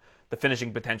 The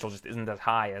finishing potential just isn't as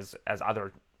high as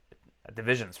other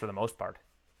divisions for the most part.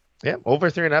 Yeah, over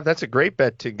 3.5. That's a great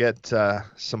bet to get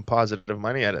some positive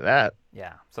money out of that.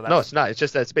 Yeah. So no, it's not. It's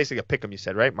just that it's basically a pick'em. You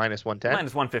said, right? Minus 110.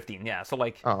 Minus 115. Yeah. So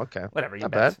Oh, okay. Whatever you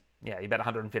not bet. Bad. Yeah, you bet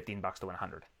 $115 to win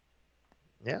 100.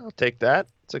 Yeah, I'll take that.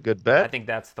 It's a good bet. I think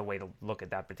that's the way to look at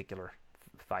that particular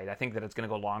fight. I think that it's going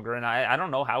to go longer, and I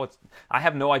don't know how I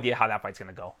have no idea how that fight's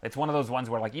going to go. It's one of those ones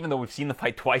where, even though we've seen the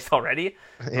fight twice already,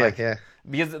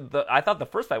 because I thought the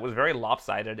first fight was very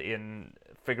lopsided in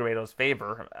Figueiredo's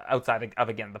favor, outside of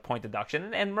again the point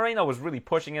deduction, and Moreno was really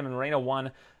pushing him, and Moreno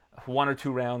won 1 or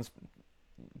 2 rounds,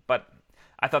 but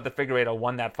I thought that Figueiredo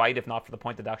won that fight if not for the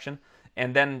point deduction.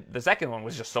 And then the second one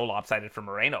was just so lopsided for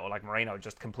Moreno. Like, Moreno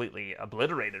just completely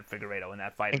obliterated Figueiredo in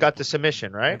that fight. And got the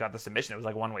submission, right? And got the submission. It was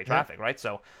like one-way traffic, right?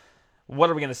 So what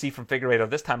are we going to see from Figueiredo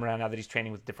this time around now that he's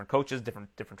training with different coaches, different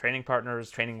training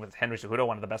partners, training with Henry Cejudo,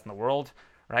 one of the best in the world,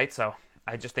 right? So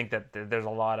I just think that there's a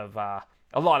lot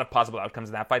of possible outcomes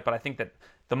in that fight, but I think that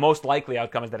the most likely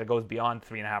outcome is that it goes beyond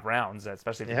 3.5 rounds,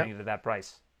 especially if you're getting it at that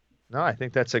price. No, I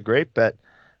think that's a great bet.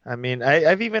 I mean,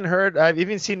 I've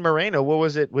even seen Moreno. What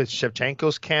was it with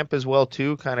Shevchenko's camp as well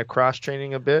too? Kind of cross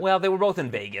training a bit. Well, they were both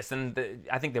in Vegas, and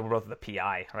I think they were both at the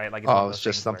PI, right? Like, it's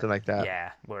just something like that.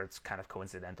 Yeah, where it's kind of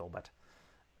coincidental, but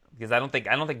because I don't think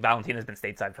Valentina's been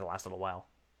stateside for the last little while.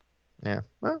 Yeah,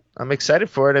 well, I'm excited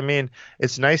for it. I mean,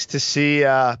 it's nice to see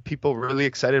people really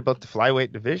excited about the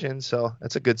flyweight division, so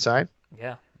that's a good sign.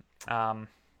 Yeah.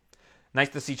 Nice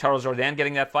to see Charles Jourdain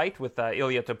getting that fight with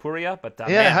Ilia Topuria. But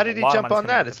how did he jump on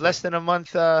that? It's less than a month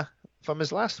from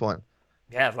his last one.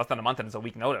 Yeah, it's less than a month, and it's a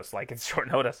week notice. Like, it's short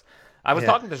notice. I was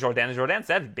talking to Jourdain, and Jourdain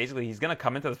said basically he's going to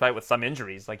come into this fight with some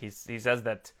injuries. Like, he says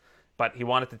that, but he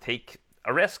wanted to take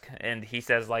a risk, and he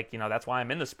says, like, that's why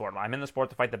I'm in the sport. I'm in the sport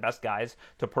to fight the best guys.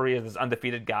 Topuria is this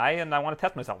undefeated guy, and I want to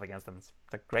test myself against him. It's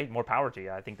like, great, more power to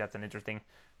you. I think that's an interesting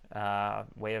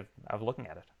way of looking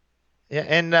at it. Yeah,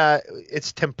 and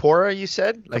it's tempura, you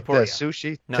said? Like Topuria. the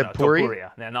sushi? No,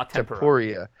 Topuria. No, not tempura.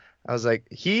 Topuria. I was like,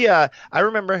 I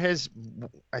remember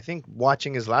I think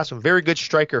watching his last one. Very good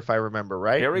striker, if I remember,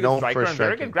 right? Very good striker and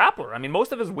very good grappler. I mean,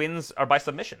 most of his wins are by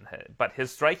submission, but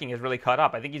his striking has really caught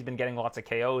up. I think he's been getting lots of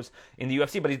KOs in the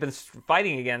UFC, but he's been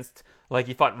fighting against, like,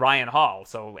 he fought Ryan Hall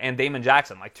and Damon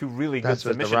Jackson, like, two really good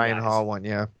submission the Ryan guys. Hall one,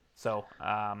 yeah. So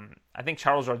I think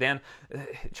Charles Jourdain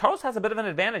has a bit of an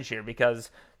advantage here because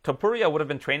Topuria would have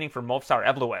been training for Movsar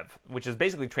Evloev, which is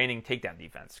basically training takedown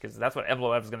defense, because that's what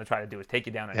Evloev is going to try to do, is take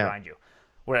you down and grind you.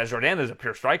 Whereas Jourdain is a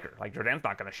pure striker. Like, Jourdain's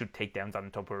not going to shoot takedowns on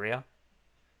Topuria.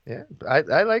 Yeah,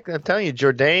 I'm telling you,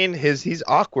 Jourdain, he's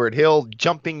awkward. He'll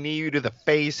jumping knee you to the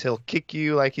face. He'll kick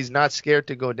you like he's not scared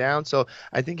to go down. So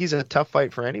I think he's a tough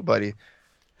fight for anybody.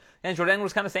 And Jourdain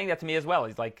was kind of saying that to me as well.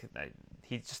 He's like,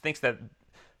 he just thinks that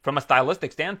from a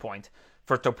stylistic standpoint,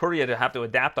 for Topuria to have to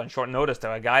adapt on short notice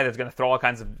to a guy that's going to throw all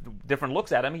kinds of different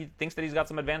looks at him, he thinks that he's got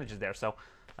some advantages there. So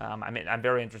I'm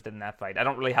very interested in that fight. I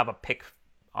don't really have a pick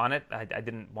on it. I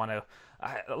didn't want to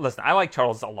listen. I like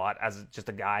Charles a lot as just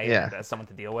a guy and as someone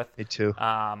to deal with. Me too.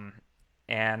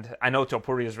 And I know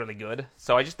Topuria is really good,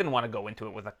 so I just didn't want to go into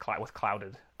it with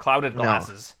clouded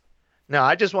glasses. No,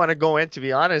 I just want to go in, to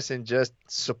be honest, and just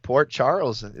support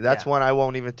Charles. That's one I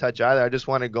won't even touch either. I just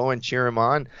want to go and cheer him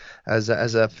on as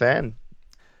a fan.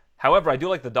 However, I do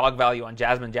like the dog value on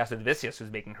Jasmine Jasudavicius, who's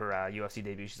making her UFC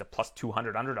debut. She's a plus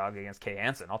 200 underdog against Kay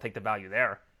Hansen. I'll take the value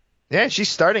there. Yeah, she's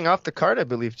starting off the card, I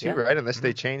believe, too, right? Unless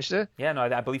they changed it. Yeah, no,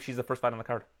 I believe she's the first fight on the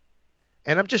card.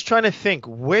 And I'm just trying to think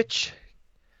which.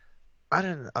 I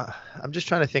don't know. I'm just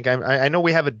trying to think. I know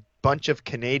we have a bunch of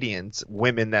Canadians,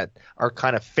 women that are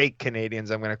kind of fake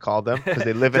Canadians, I'm going to call them, because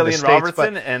they live in the States. Jillian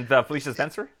Robertson and Felicia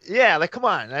Spencer? Yeah, like, come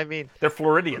on. I mean, they're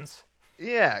Floridians.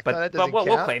 Yeah, but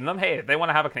we'll claim them. Hey, if they want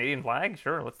to have a Canadian flag,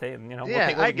 sure, let's take them.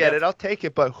 Yeah, I get it. I'll take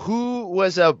it. But who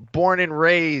was a born and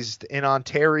raised in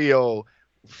Ontario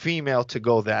female to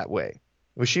go that way?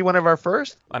 Was she one of our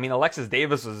first? I mean, Alexis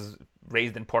Davis was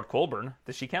raised in Port Colborne.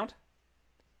 Does she count?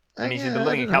 I mean, she's been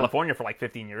living in California for like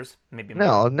 15 years, maybe.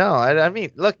 No. I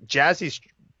mean, look, Jazzy's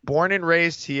born and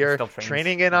raised here,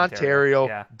 training in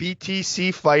Ontario,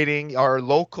 BTC fighting, our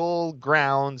local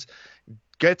grounds,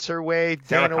 gets her way,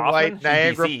 Sarah Dana Kaufman, White,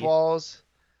 Niagara BC. Falls.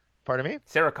 Pardon me?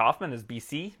 Sarah Kaufman is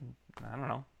BC? I don't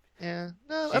know. Yeah,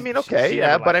 no, I mean, okay,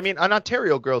 yeah, but I mean, an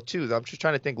Ontario girl, too. I'm just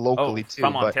trying to think locally, too.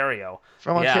 From Ontario.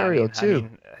 From Ontario, too.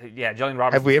 Jillian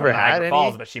Robertson. Have we ever had Niagara any?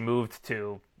 Falls, but she moved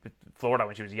to Florida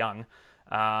when she was young.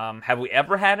 Have we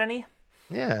ever had any?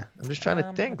 Yeah, I'm just trying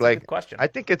to think. That's a good question. I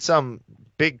think it's some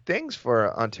big things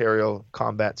for Ontario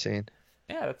combat scene.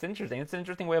 Yeah, that's interesting. It's an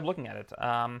interesting way of looking at it.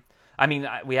 I mean,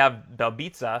 we have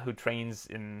Belbica, who trains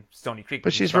in Stony Creek.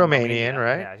 But she's Romanian,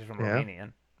 right? Yeah, she's from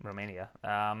Romania.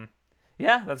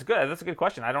 Yeah, that's good. That's a good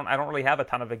question. I don't really have a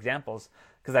ton of examples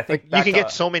because I think you can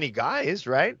get so many guys,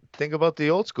 right? Think about the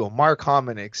old school: Mark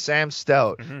Hominick, Sam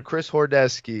Stout, Chris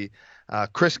Hordesky,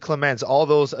 Chris Clements. All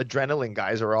those adrenaline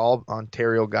guys are all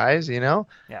Ontario guys, you know.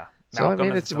 Yeah. So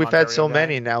Malcolm, I mean, we've had so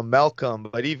many now. Malcolm,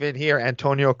 but even here,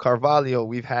 Antonio Carvalho.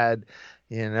 We've had,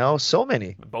 so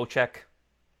many.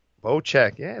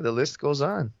 Bocek. Yeah, the list goes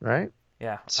on, right?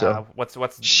 Yeah. So what's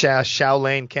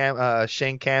Shaolin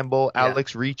Shane Campbell,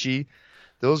 Alex Ricci.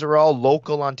 Those are all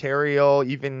local Ontario,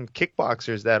 even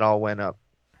kickboxers that all went up.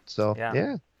 So,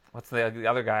 yeah. What's the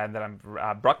other guy that I'm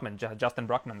Bruckman? Justin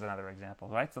Bruckman's another example,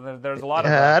 right? So there's a lot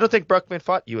of. I don't think Bruckman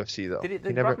fought UFC though. Did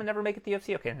Bruckman never make it to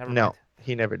UFC? Okay, never No, mind.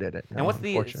 he never did it. No, And what's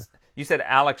you said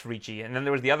Alex Ricci, and then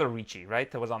there was the other Ricci, right?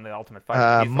 That was on the Ultimate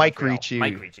Fighter. Mike Ricci.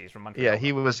 Mike Ricci is from Montreal. Yeah,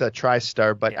 he was a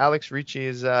TriStar, but Yeah. Alex Ricci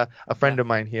is a friend of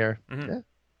mine here. Mhm. Yeah,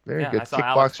 very Yeah, good I saw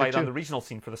Alex fight kickboxer on the too. regional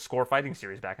scene for the Score Fighting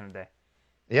Series back in the day.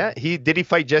 Yeah, did he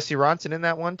fight Jesse Ronson in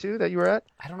that one too that you were at?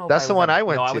 I don't know. That's if the one I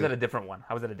went No, to. I was at a different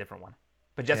one.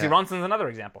 But Jesse Yeah. Ronson's another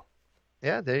example.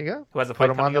 Yeah, there you go. Who has a Put fight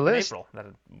him coming on the up in list. April.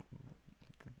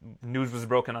 News was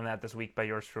broken on that this week by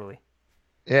yours truly.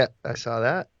 Yeah, I saw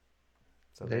that.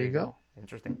 So There you go.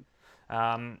 Interesting.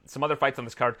 Some other fights on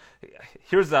this card.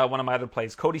 Here's one of my other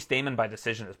plays. Cody Stamann by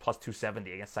decision is plus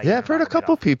 270 against Said Yeah, I've heard a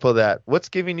couple Nurmagomedov. people that. What's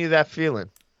giving you that feeling?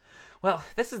 Well,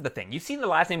 this is the thing. You see the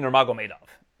last name Nurmagomedov,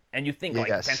 and you think, like,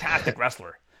 Yes. fantastic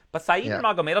wrestler. But Said Yeah.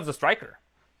 Nurmagomedov's a striker.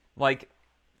 Like,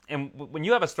 and when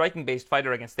you have a striking-based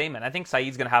fighter against Stamann, I think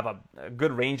Said's going to have a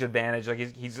good range advantage. Like,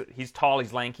 he's tall,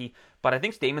 he's lanky, but I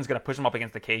think Stamann's going to push him up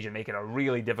against the cage and make it a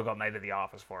really difficult night at the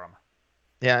office for him.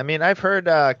 Yeah, I mean, I've heard,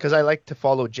 because I like to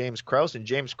follow James Krause, and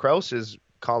James Krause is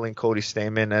calling Cody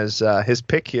Stamann as his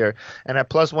pick here. And at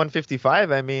plus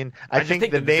 155, I mean, I just think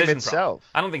take the name decision itself.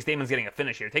 Prop. I don't think Stamann's getting a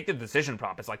finish here. Take the decision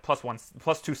prop. It's like plus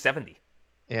 270.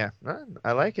 Yeah,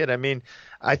 I like it. I mean,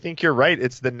 I think you're right.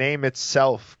 It's the name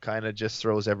itself kind of just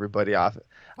throws everybody off.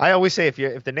 I always say if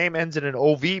the name ends in an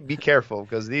OV, be careful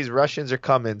because these Russians are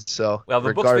coming. So Well, the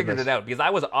regardless. books figured it out because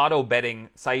I was auto betting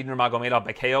Said Nurmagomedov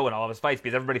by KO in all of his fights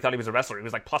because everybody thought he was a wrestler. He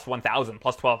was like plus 1,000,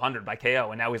 plus 1,200 by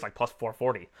KO, and now he's like plus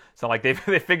 440. So like they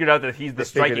figured out that he's the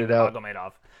striking figured it out.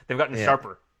 Nurmagomedov. They've gotten Yeah.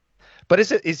 sharper. But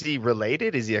is he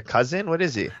related? Is he a cousin? What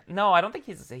is he? No, I don't think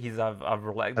he's of they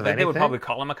would anything? probably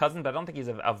call him a cousin, but I don't think he's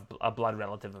of a blood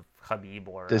relative of Khabib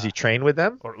or Does he train with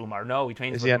them? or Umar. No, he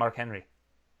trains Is with he Mark Henry.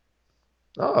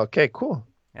 Oh, okay, cool.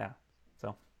 Yeah.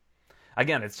 So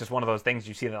again, it's just one of those things.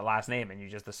 You see that last name and you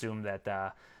just assume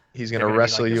that He's they're gonna be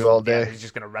wrestle like you this- all yeah, day. he's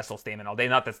just gonna wrestle Stamann all day.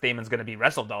 Not that Stamann's gonna be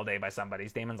wrestled all day by somebody.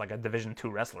 Stamann's like a Division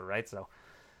II wrestler, right? So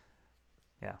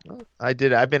yeah.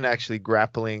 I've been actually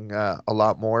grappling a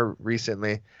lot more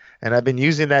recently, and I've been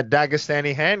using that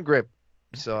Dagestani hand grip.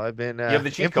 So I've been have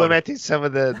the cheat code. implementing some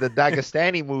of the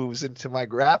Dagestani moves into my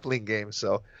grappling game.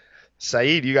 So,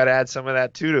 Said, you got to add some of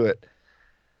that too to it.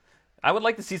 I would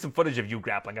like to see some footage of you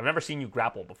grappling. I've never seen you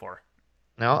grapple before.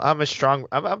 No, I'm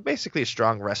basically a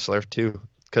strong wrestler too,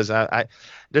 because I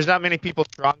there's not many people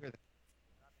stronger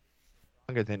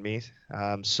than me.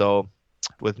 So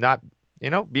with not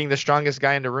being the strongest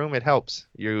guy in the room, it helps.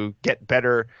 You get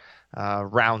better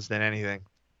rounds than anything.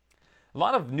 A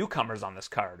lot of newcomers on this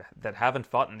card that haven't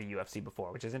fought in the UFC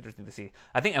before, which is interesting to see.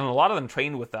 I think, and a lot of them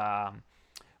trained with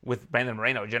Brandon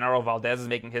Moreno. Gennaro Valdez is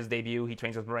making his debut. He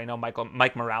trains with Moreno.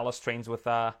 Mike Morales trains with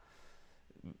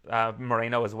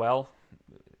Moreno as well.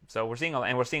 So we're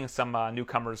seeing some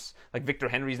newcomers like Victor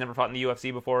Henry's never fought in the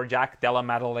UFC before. Jack Della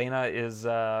Maddalena is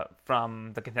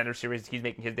from the Contender Series. He's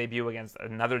making his debut against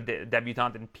another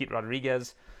debutant in Pete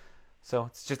Rodriguez. So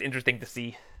it's just interesting to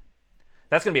see.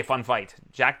 That's going to be a fun fight.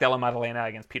 Jack Della Maddalena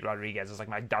against Pete Rodriguez is like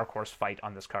my dark horse fight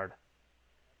on this card.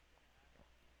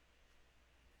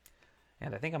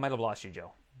 And I think I might have lost you,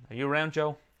 Joe. Are you around,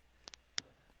 Joe?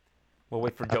 We'll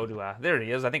wait for Joe to... there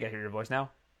he is. I think I hear your voice now.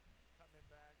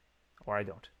 Or I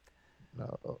don't.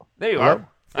 No. There you Hello? are.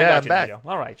 I Yeah, got I'm you back. now, Joe.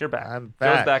 All right, you're back. I'm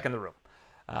Joe's back. back in the room.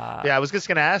 Yeah, I was just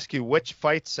going to ask you which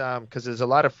fights, because there's a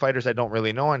lot of fighters I don't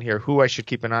really know on here, who I should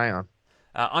keep an eye on.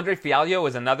 Andre Fialho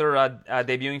is another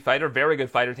debuting fighter, very good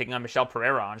fighter, taking on Michel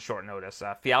Pereira on short notice.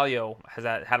 Fialho has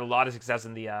had a lot of success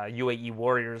in the UAE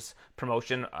Warriors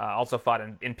promotion, also fought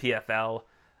in PFL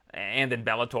and in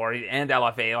Bellator and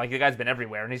LFA. Like, the guy's been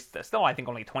everywhere, and he's still, I think,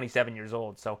 only 27 years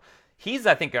old. So he's,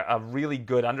 I think, a really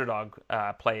good underdog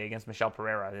play against Michel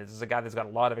Pereira. This is a guy that's got a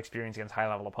lot of experience against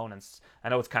high-level opponents. I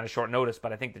know it's kind of short notice,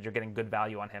 but I think that you're getting good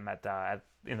value on him at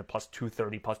in the plus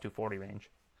 230, plus 240 range.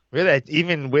 Really,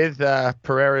 even with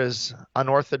Pereira's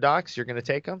unorthodox, you're going to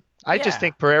take him? I just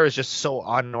think Pereira's just so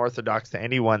unorthodox to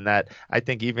anyone that I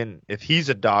think even if he's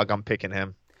a dog, I'm picking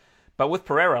him. But with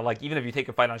Pereira, like, even if you take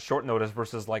a fight on short notice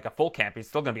versus like a full camp, he's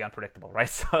still going to be unpredictable, right?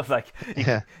 So like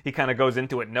he kind of goes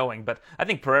into it knowing. But I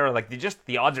think Pereira, like,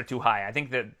 the odds are too high. I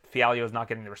think that Fialho is not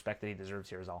getting the respect that he deserves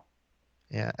here is all.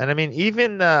 Yeah, and I mean,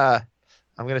 even I'm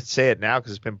going to say it now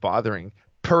because it's been bothering.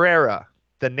 Pereira,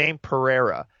 the name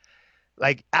Pereira.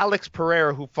 Like Alex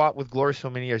Pereira, who fought with Glory so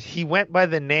many years, he went by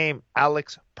the name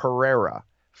Alex Pereira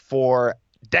for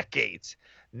decades.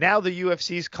 Now the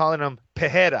UFC's calling him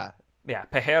Pereira. Yeah,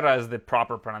 Pereira is the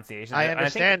proper pronunciation. I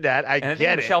understand that. I think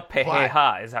get Michel it.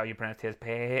 Pereira is how you pronounce his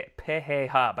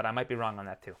Pereira, but I might be wrong on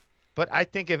that too. But I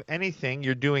think if anything,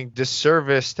 you're doing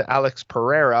disservice to Alex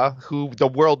Pereira, who the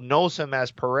world knows him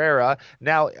as Pereira.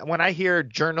 Now, when I hear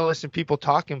journalists and people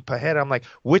talking Pereira, I'm like,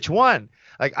 which one?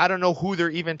 Like, I don't know who they're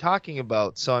even talking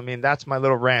about. So, I mean, that's my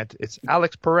little rant. It's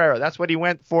Alex Pereira. That's what he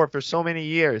went for so many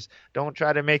years. Don't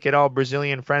try to make it all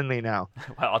Brazilian friendly now.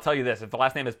 Well, I'll tell you this: if the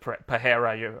last name is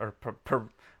Pereira,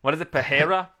 what is it,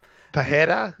 Pereira?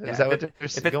 Pereira? Is that what if they're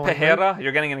it's going with? Pereira,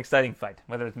 you're getting an exciting fight,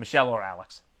 whether it's Michelle or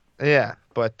Alex. Yeah,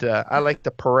 but I like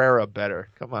the Pereira better.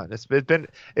 Come on, it's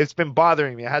been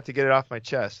bothering me. I had to get it off my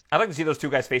chest. I'd like to see those two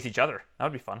guys face each other. That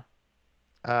would be fun.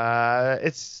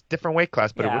 It's different weight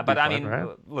class, but it would be I fun, mean, right?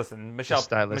 listen, Just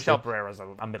stylistic. Michelle Pereira's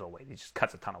a middleweight. He just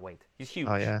cuts a ton of weight. He's huge.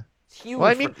 Oh yeah, He's huge. Well,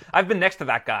 I mean- I've been next to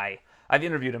that guy. I've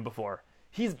interviewed him before.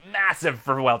 He's massive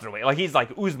for welterweight. Like he's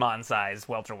like Usman size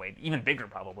welterweight, even bigger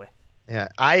probably. yeah.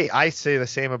 I say the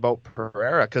same about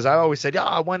Pereira because I always said,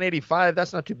 185,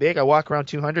 that's not too big. I walk around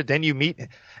 200. Then you meet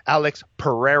Alex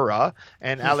Pereira,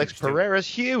 and Alex huge, too. Pereira's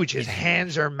huge. His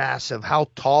hands are massive. How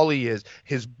tall he is.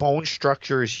 His bone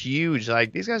structure is huge.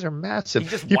 Like these guys are massive.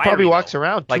 He's just He probably wiry, walks though.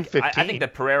 around Like 215. I think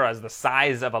that Pereira is the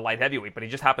size of a light heavyweight, but he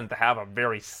just happens to have a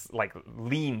very like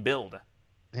lean build.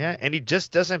 Yeah, and he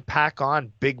just doesn't pack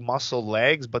on big muscle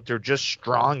legs, but they're just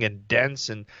strong and dense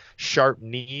and sharp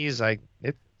knees. Like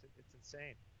it's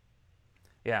insane.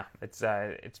 Yeah, it's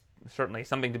certainly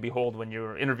something to behold when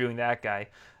you're interviewing that guy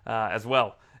as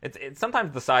well. It's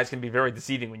sometimes the size can be very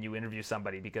deceiving when you interview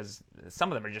somebody because some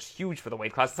of them are just huge for the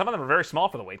weight class. Some of them are very small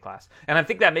for the weight class, and I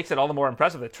think that makes it all the more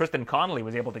impressive that Tristan Connolly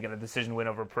was able to get a decision win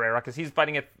over Pereira because he's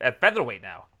fighting at featherweight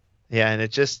now. Yeah, and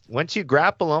it just once you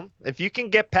grapple him, if you can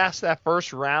get past that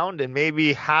first round and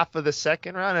maybe half of the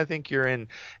second round, I think you're in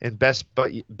best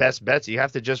bets. You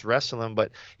have to just wrestle him,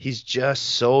 but he's just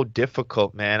so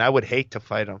difficult, man. I would hate to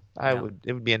fight him.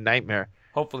 It would be a nightmare.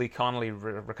 Hopefully Connolly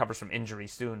recovers from injury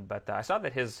soon, but I saw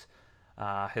that his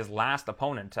last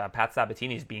opponent, Pat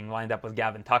Sabatini, is being lined up with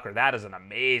Gavin Tucker. That is an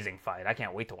amazing fight. I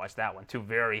can't wait to watch that one. Two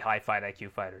very high fight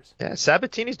IQ fighters. Yeah,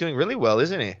 Sabatini's doing really well,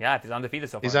 isn't he? Yeah, he's undefeated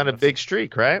so far. He's on a big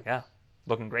streak, right? Yeah,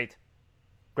 looking great.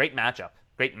 Great matchup.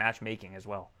 Great matchmaking as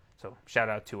well. So shout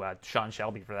out to Sean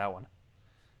Shelby for that one.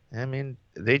 I mean,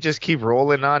 they just keep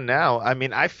rolling on now. I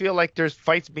mean, I feel like there's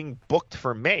fights being booked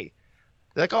for May.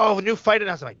 They're like, oh, a new fight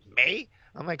announced. I'm like, May?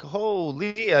 I'm like,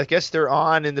 holy, I guess they're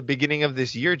on in the beginning of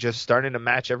this year, just starting to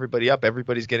match everybody up.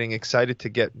 Everybody's getting excited to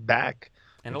get back.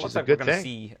 And it which looks is a like we're good going to thing.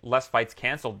 see less fights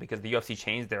canceled because the UFC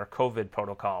changed their COVID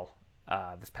protocol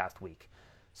this past week.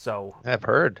 So I've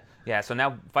heard. yeah, so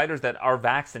now fighters that are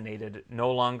vaccinated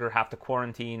no longer have to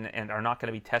quarantine and are not going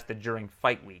to be tested during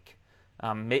fight week.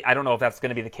 I don't know if that's going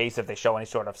to be the case if they show any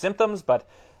sort of symptoms, but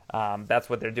that's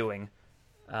what they're doing.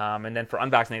 And then for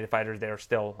unvaccinated fighters, they're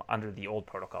still under the old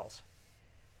protocols.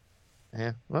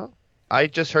 Yeah, well, I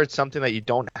just heard something that you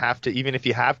don't have to, even if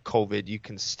you have COVID, you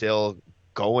can still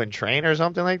go and train or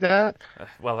something like that.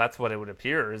 Well, that's what it would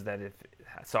appear is that if.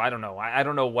 So I don't know. I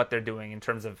don't know what they're doing in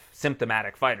terms of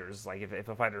symptomatic fighters. Like if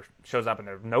a fighter shows up and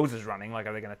their nose is running, like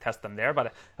are they going to test them there?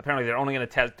 But apparently they're only going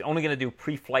to do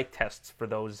pre-flight tests for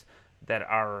those that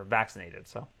are vaccinated.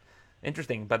 So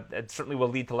interesting, but it certainly will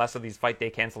lead to less of these fight day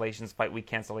cancellations, fight week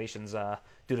cancellations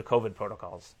due to COVID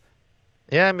protocols.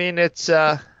 Yeah, I mean, it's.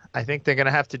 I think they're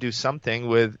gonna have to do something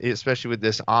with, especially with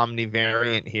this Omni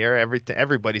variant here.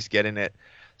 Everybody's getting it,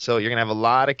 so you're gonna have a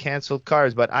lot of canceled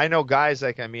cards. But I know guys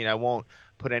like, I mean, I won't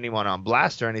put anyone on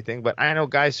blast or anything, but I know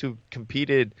guys who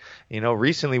competed,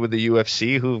 recently with the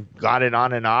UFC who got it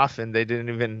on and off, and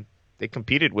they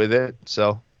competed with it.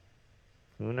 So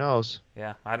who knows?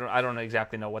 Yeah, I don't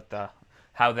exactly know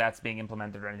how that's being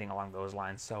implemented or anything along those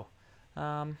lines. So.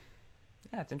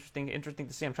 Yeah, it's interesting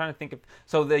to see. I'm trying to think of.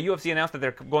 So the UFC announced that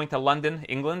they're going to London,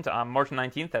 England, on March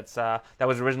 19th. That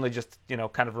was originally just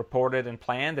kind of reported and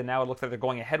planned, and now it looks like they're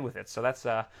going ahead with it. So that's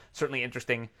certainly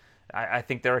interesting. I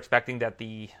think they're expecting that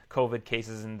the COVID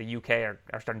cases in the UK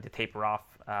are starting to taper off.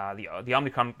 The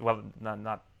Omicron, well,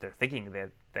 not they're thinking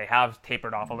that they have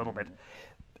tapered off a little bit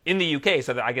in the UK.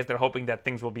 So I guess they're hoping that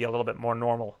things will be a little bit more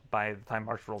normal by the time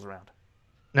March rolls around.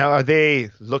 Now, are they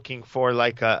looking for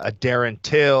like a Darren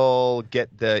Till,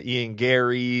 get the Ian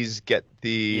Garys, get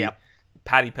the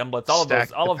Paddy Pimblets, all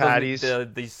of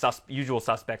the usual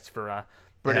suspects for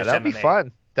British MMA. That'd be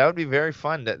fun. That would be very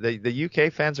fun. The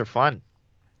UK fans are fun.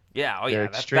 Yeah, They're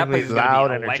extremely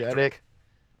loud, energetic.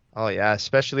 Oh yeah,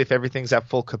 especially if everything's at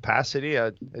full capacity,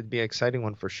 it'd be an exciting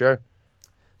one for sure.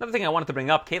 Another thing I wanted to bring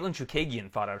up: Caitlin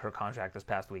Chookagian fought out her contract this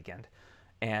past weekend.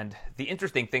 And the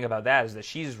interesting thing about that is that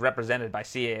she's represented by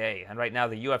CAA, and right now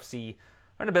the UFC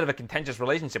are in a bit of a contentious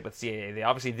relationship with CAA. They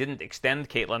obviously didn't extend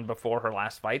Caitlin before her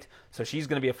last fight, so she's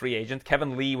going to be a free agent.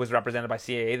 Kevin Lee was represented by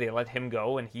CAA. They let him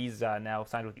go, and he's now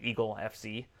signed with Eagle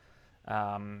FC.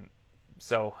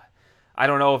 So I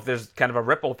don't know if there's kind of a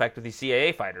ripple effect with these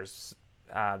CAA fighters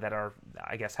that are,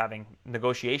 I guess, having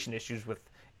negotiation issues with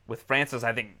Francis,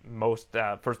 I think, most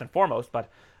first and foremost, but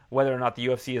whether or not the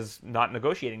UFC is not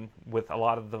negotiating with a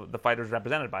lot of the fighters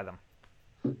represented by them.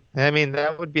 I mean,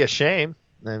 that would be a shame.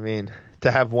 I mean, to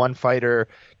have one fighter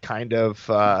kind of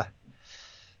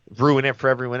ruin it for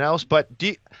everyone else. But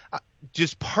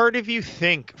does part of you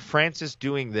think Francis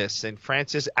doing this and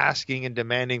Francis asking and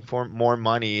demanding for more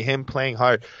money, him playing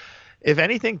hard, if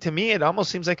anything, to me, it almost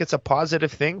seems like it's a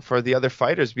positive thing for the other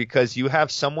fighters because you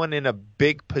have someone in a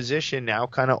big position now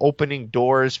kind of opening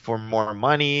doors for more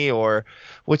money? Or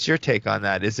what's your take on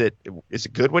that? Is it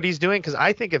good what he's doing? Because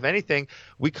I think, if anything,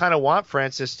 we kind of want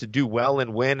Francis to do well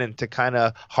and win and to kind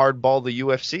of hardball the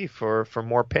UFC for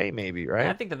more pay maybe, right?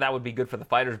 I think that would be good for the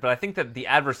fighters, but I think that the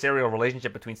adversarial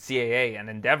relationship between CAA and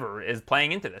Endeavor is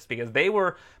playing into this because they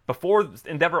were, before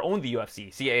Endeavor owned the UFC,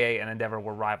 CAA and Endeavor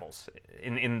were rivals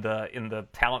in the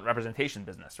talent representation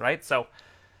business, right? So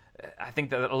I think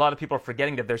that a lot of people are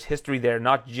forgetting that there's history there,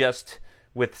 not just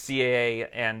with CAA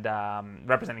and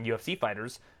representing UFC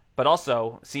fighters, but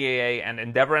also CAA and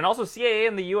Endeavor, and also CAA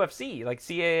and the UFC. Like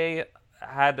CAA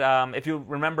had, if you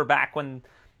remember back when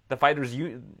the fighters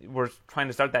were trying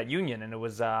to start that union, and it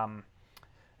was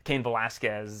Cain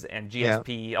Velasquez and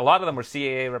GSP. A lot of them were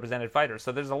CAA represented fighters.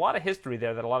 So there's a lot of history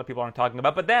there that a lot of people aren't talking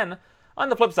about. But then, on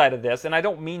the flip side of this, and I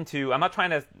don't mean to, I'm not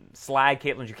trying to slag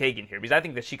Caitlin Chookagian here, because I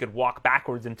think that she could walk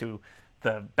backwards into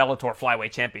the Bellator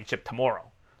Flyweight Championship tomorrow.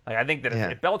 Like, I think that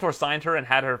if Bellator signed her and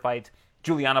had her fight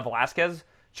Juliana Velasquez,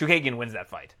 Chookagian wins that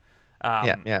fight.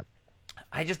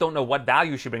 I just don't know what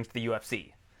value she brings to the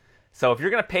UFC. So if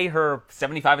you're going to pay her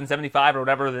 75 and 75 or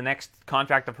whatever the next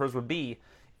contract of hers would be,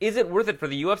 is it worth it for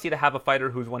the UFC to have a fighter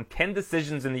who's won 10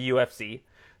 decisions in the UFC,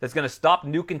 that's going to stop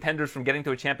new contenders from getting to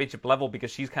a championship level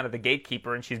because she's kind of the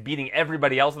gatekeeper and she's beating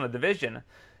everybody else in the division,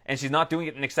 and she's not doing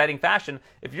it in exciting fashion?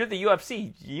 If you're the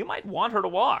UFC, you might want her to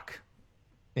walk.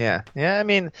 Yeah. I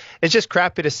mean, it's just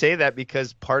crappy to say that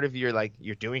because part of you're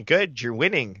doing good, you're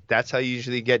winning. That's how you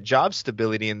usually get job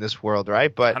stability in this world,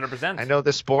 right? But 100%. I know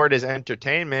the sport is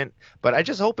entertainment, but I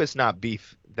just hope it's not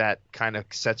beef that kind of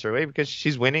sets her away because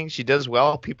she's winning. She does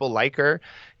well. People like her.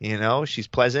 You know, she's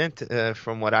pleasant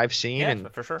from what I've seen,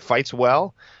 and for sure. Fights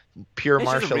well. Pure and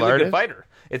martial she's a really artist. Good fighter.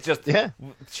 It's just,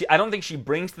 I don't think she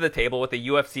brings to the table what the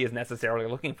UFC is necessarily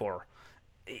looking for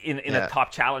in a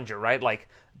top challenger, right? Like,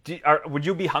 would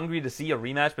you be hungry to see a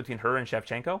rematch between her and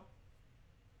Shevchenko?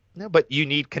 No, but you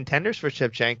need contenders for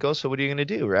Shevchenko, so what are you going to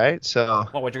do, right? So,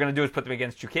 well, what you're going to do is put them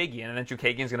against Chookagian, and then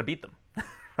Chookagian's going to beat them,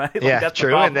 right? Like, yeah, that's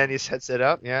true, and then he sets it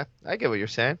up. Yeah, I get what you're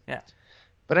saying. Yeah.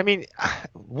 But, I mean,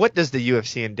 what does the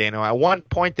UFC and Dana? At one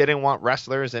point, they didn't want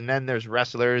wrestlers, and then there's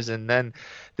wrestlers, and then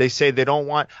they say they don't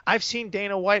want – I've seen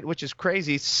Dana White, which is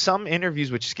crazy. Some interviews,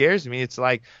 which scares me, it's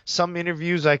like some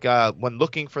interviews, like when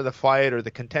looking for the fight or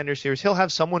the Contender Series, he'll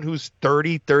have someone who's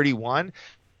 30, 31,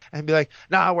 and be like,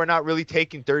 nah, we're not really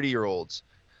taking 30-year-olds.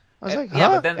 I was like,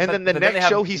 huh? But then the next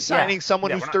show, he's signing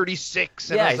someone who's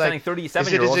 36. And he's signing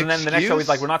 37-year-olds, and then the next show, he's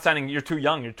like, we're not signing – you're too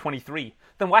young, you're 23.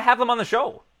 Then why have them on the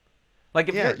show? Like,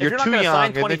 if you're not too young,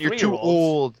 sign and then you're too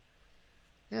old.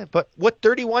 Yeah, but what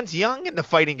 31's young in the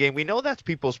fighting game? We know that's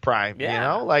people's prime. Yeah. You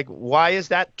know, like, why is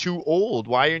that too old?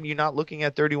 Why are you not looking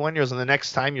at 31-year-olds and the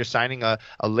next time you're signing a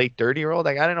late 30-year-old?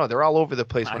 Like, I don't know. They're all over the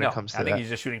place when it comes to that. I think he's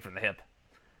just shooting from the hip.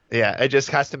 Yeah, it just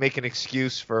has to make an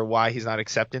excuse for why he's not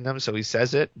accepting them, so he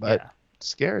says it. But it's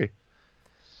scary.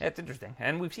 Yeah, it's interesting,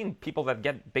 and we've seen people that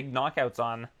get big knockouts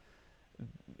on,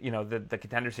 the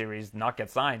Contender Series not get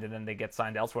signed, and then they get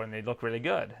signed elsewhere, and they look really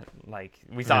good. Like,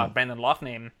 we saw Brendan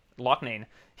Loughnane.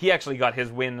 He actually got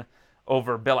his win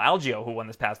over Bill Algeo, who won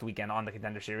this past weekend on the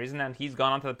Contender Series, and then he's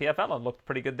gone on to the PFL and looked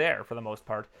pretty good there for the most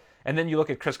part. And then you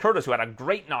look at Chris Curtis, who had a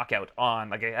great knockout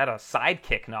had a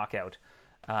sidekick knockout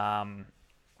on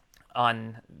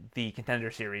the Contender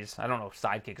Series. I don't know if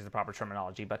sidekick is the proper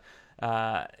terminology, but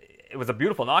it was a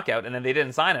beautiful knockout, and then they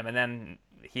didn't sign him, and then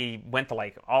he went to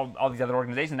like all these other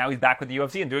organizations. Now he's back with the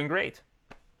UFC and doing great.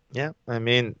 Yeah, I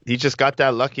mean, he just got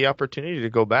that lucky opportunity to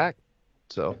go back.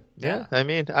 So yeah, I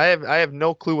mean, I have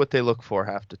no clue what they look for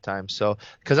half the time. So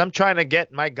because I'm trying to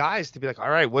get my guys to be like, all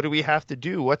right, what do we have to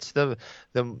do? What's the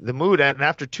mood? And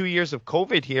after 2 years of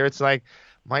COVID here, it's like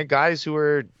my guys who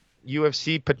are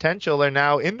UFC potential are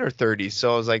now in their 30s.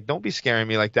 So I was like, don't be scaring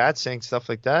me like that, saying stuff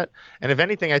like that. And if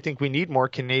anything, I think we need more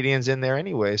Canadians in there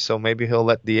anyway. So maybe he'll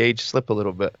let the age slip a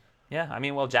little bit. Yeah, I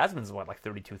mean, well, Jasmine's what, like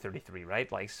 32, 33,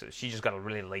 right? Like, so she just got a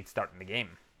really late start in the game.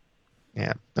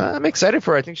 Yeah, I'm excited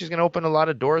for her. I think she's going to open a lot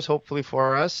of doors, hopefully,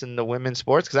 for us in the women's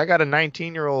sports. Because I got a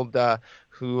 19-year-old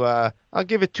who I'll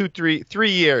give it 3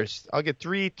 years. I'll get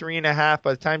 3.5.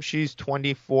 By the time she's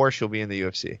 24, she'll be in the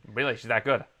UFC. Really? She's that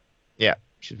good? Yeah,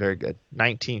 she's very good.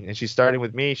 19, and she's starting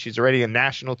with me. She's already a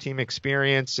national team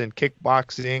experience in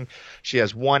kickboxing. She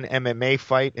has one MMA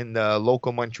fight in the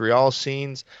local Montreal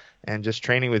scenes, and just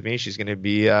training with me, she's going to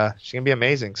be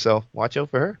amazing. So watch out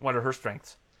for her. What are her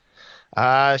strengths?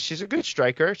 She's a good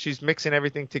striker. She's mixing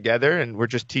everything together, and we're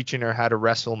just teaching her how to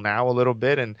wrestle now a little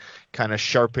bit and kind of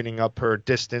sharpening up her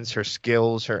distance, her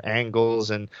skills, her angles.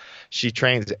 And she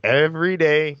trains every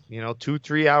day,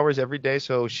 2-3 hours every day.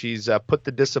 So she's put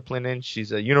the discipline in.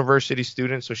 She's a university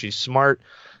student, so she's smart.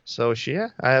 So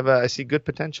I see good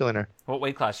potential in her. What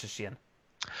weight class is she in?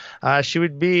 She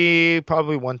would be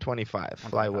probably 125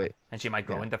 flyweight. And she might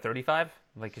grow into 35?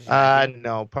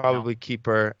 No, probably keep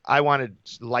her. I wanted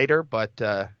lighter, but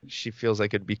she feels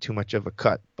like it'd be too much of a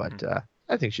cut. But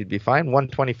I think she'd be fine.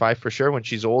 125 for sure when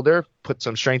she's older. Put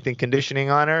some strength and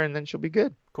conditioning on her, and then she'll be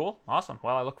good. Cool. Awesome.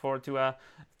 Well, I look forward to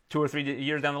 2 or 3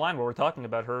 years down the line where we're talking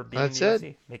about her being That's in the it.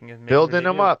 UFC. Making Building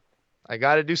them up. I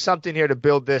got to do something here to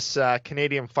build this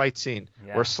Canadian fight scene.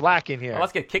 Yeah. We're slacking here. Well,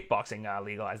 let's get kickboxing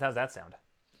legalized. How's that sound?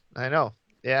 I know.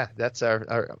 Yeah, that's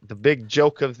the big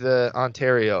joke of the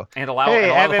Ontario. And allow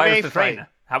the fighters to train. Fight.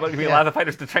 How about we allow the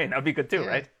fighters to train? That would be good too,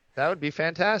 right? That would be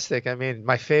fantastic. I mean,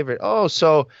 my favorite. Oh,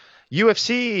 so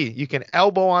UFC, you can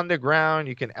elbow on the ground,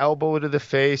 you can elbow to the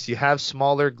face, you have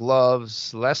smaller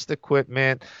gloves, less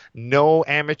equipment, no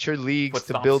amateur leagues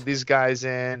to build these guys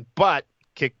in, but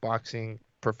kickboxing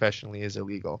professionally is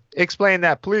illegal. Explain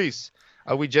that, please.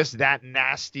 Are we just that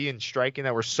nasty and striking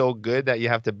that we're so good that you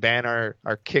have to ban our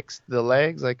kicks to the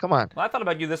legs? Like, come on. Well, I thought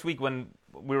about you this week when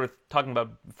we were talking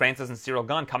about Francis and Cyril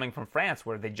Gane coming from France,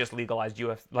 where they just legalized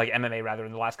MMA rather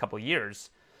in the last couple of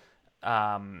years,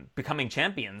 becoming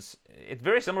champions. It's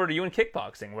very similar to you in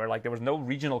kickboxing, where like there was no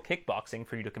regional kickboxing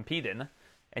for you to compete in,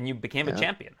 and you became a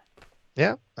champion.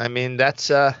 Yeah, I mean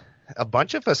that's a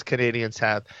bunch of us Canadians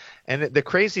have, and the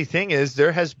crazy thing is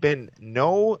there has been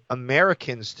no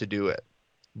Americans to do it.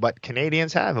 But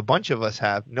Canadians have. A bunch of us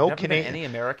have. No Canadian. Any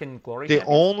American glory? The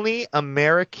only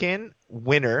American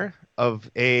winner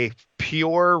of a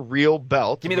pure real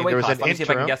belt. Give me the weight class. Let me see if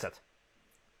I can guess it.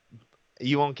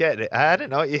 You won't get it. I don't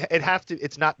know.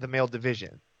 It's not the male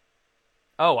division.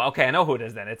 Oh, okay. I know who it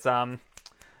is then. It's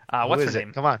what's her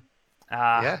name? Come on.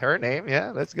 Yeah, her name.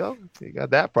 Yeah, let's go. You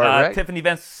got that part right. Tiffany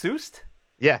Van Soest.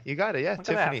 Yeah, you got it. Yeah,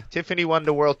 Tiffany. Tiffany won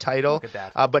the world title. Look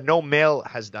at that. But no male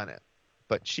has done it.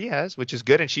 But she has, which is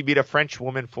good, and she beat a French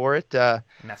woman for it to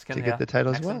get the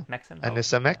title as well.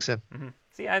 Anissa Mexen. Mm-hmm.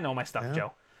 See, I know my stuff,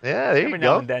 Joe. Yeah, there you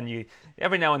go.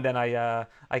 Every now and then I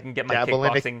can get my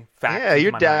kickboxing facts. Yeah,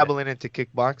 you're dabbling into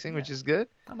kickboxing, which is good.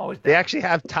 I'm always. They actually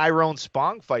have Tyrone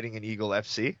Spong fighting in Eagle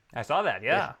FC. I saw that.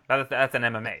 Yeah. That's an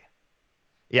MMA.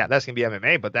 Yeah, that's gonna be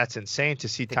MMA, but that's insane to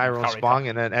see Tyrone Spong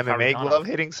in an MMA glove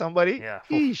hitting somebody. Yeah,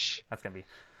 Eesh. That's gonna be.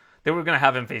 They were gonna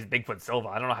have him face Bigfoot Silva.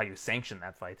 I don't know how you sanction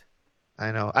that fight.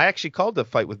 I know. I actually called the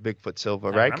fight with Bigfoot Silva,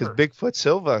 right? Because Bigfoot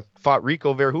Silva fought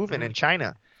Rico Verhoeven in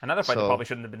China. Another fight that probably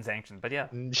shouldn't have been sanctioned, but yeah.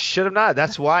 Should have not.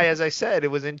 That's why, as I said, it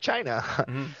was in China.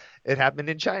 It happened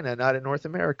in China, not in North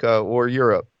America or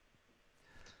Europe.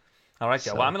 All right,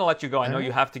 Joe. Well, I'm going to let you go. I know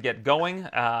you have to get going.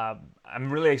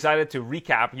 I'm really excited to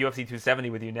recap UFC 270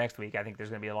 with you next week. I think there's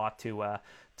going to be a lot to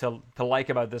like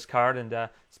about this card. And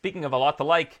speaking of a lot to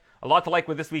like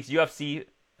with this week's TSN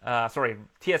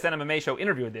MMA show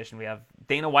interview edition. We have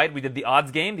Dana White. We did the odds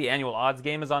game. The annual odds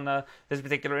game is on this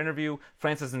particular interview.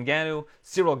 Francis Ngannou,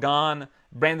 Cyril Gane,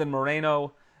 Brandon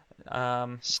Moreno.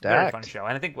 Very fun show.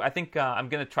 And I think I'm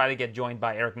going to try to get joined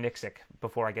by Eric Nixick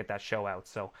before I get that show out.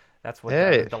 So that's what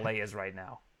the delay is right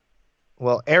now.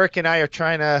 Well, Eric and I are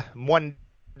trying to one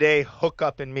day hook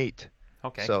up and meet.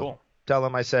 Okay, so cool. Tell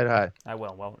him I said hi. I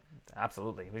will. Well,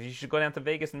 absolutely. You should go down to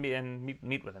Vegas and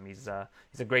meet with him. He's a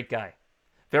great guy.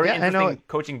 Very interesting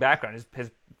coaching background.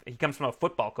 He comes from a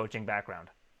football coaching background.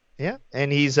 Yeah,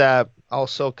 and he's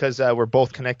also because we're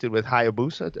both connected with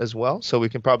Hayabusa as well, so we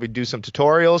can probably do some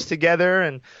tutorials together,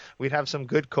 and we'd have some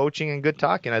good coaching and good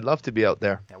talking. I'd love to be out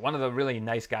there. Yeah, one of the really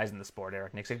nice guys in the sport,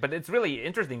 Eric Nixick. But it's really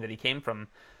interesting that he came from,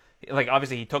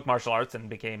 obviously he took martial arts and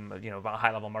became a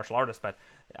high-level martial artist, but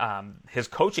his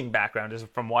coaching background is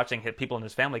from watching people in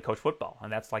his family coach football, and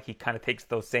that's he kind of takes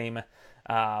those same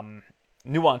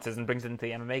nuances and brings it into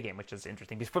the MMA game, which is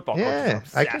interesting because football coaches are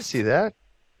obsessed. I can see that.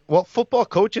 Well, football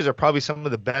coaches are probably some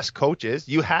of the best coaches.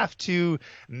 You have to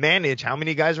manage how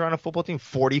many guys are on a football team,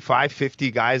 45,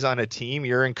 50 guys on a team.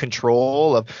 You're in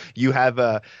control of, you have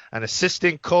an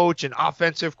assistant coach, an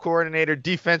offensive coordinator,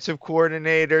 defensive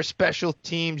coordinator, special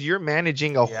teams. You're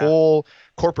managing a whole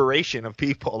corporation of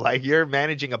people. Like, you're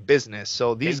managing a business.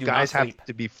 So these guys have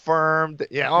to be firm.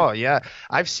 Yeah. Oh yeah.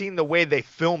 I've seen the way they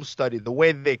film study, the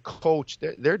way they coach.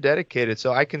 They're dedicated.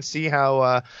 So I can see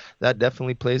how that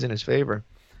definitely plays in his favor.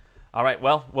 All right,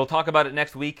 well, we'll talk about it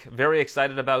next week. Very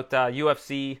excited about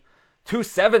UFC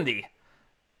 270.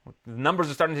 The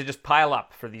numbers are starting to just pile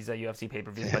up for these UFC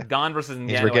pay-per-views. But Gane versus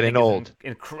Ngannou, we're getting old.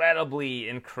 Incredibly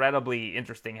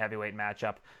interesting heavyweight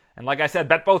matchup. And like I said,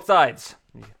 bet both sides.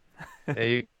 There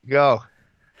you go.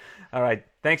 All right,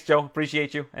 thanks, Joe.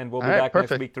 Appreciate you. And we'll be back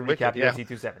next week to recap UFC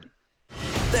 270.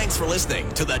 Thanks for listening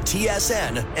to the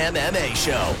TSN MMA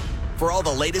Show. For all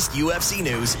the latest UFC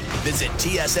news, visit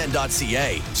tsn.ca/UFC.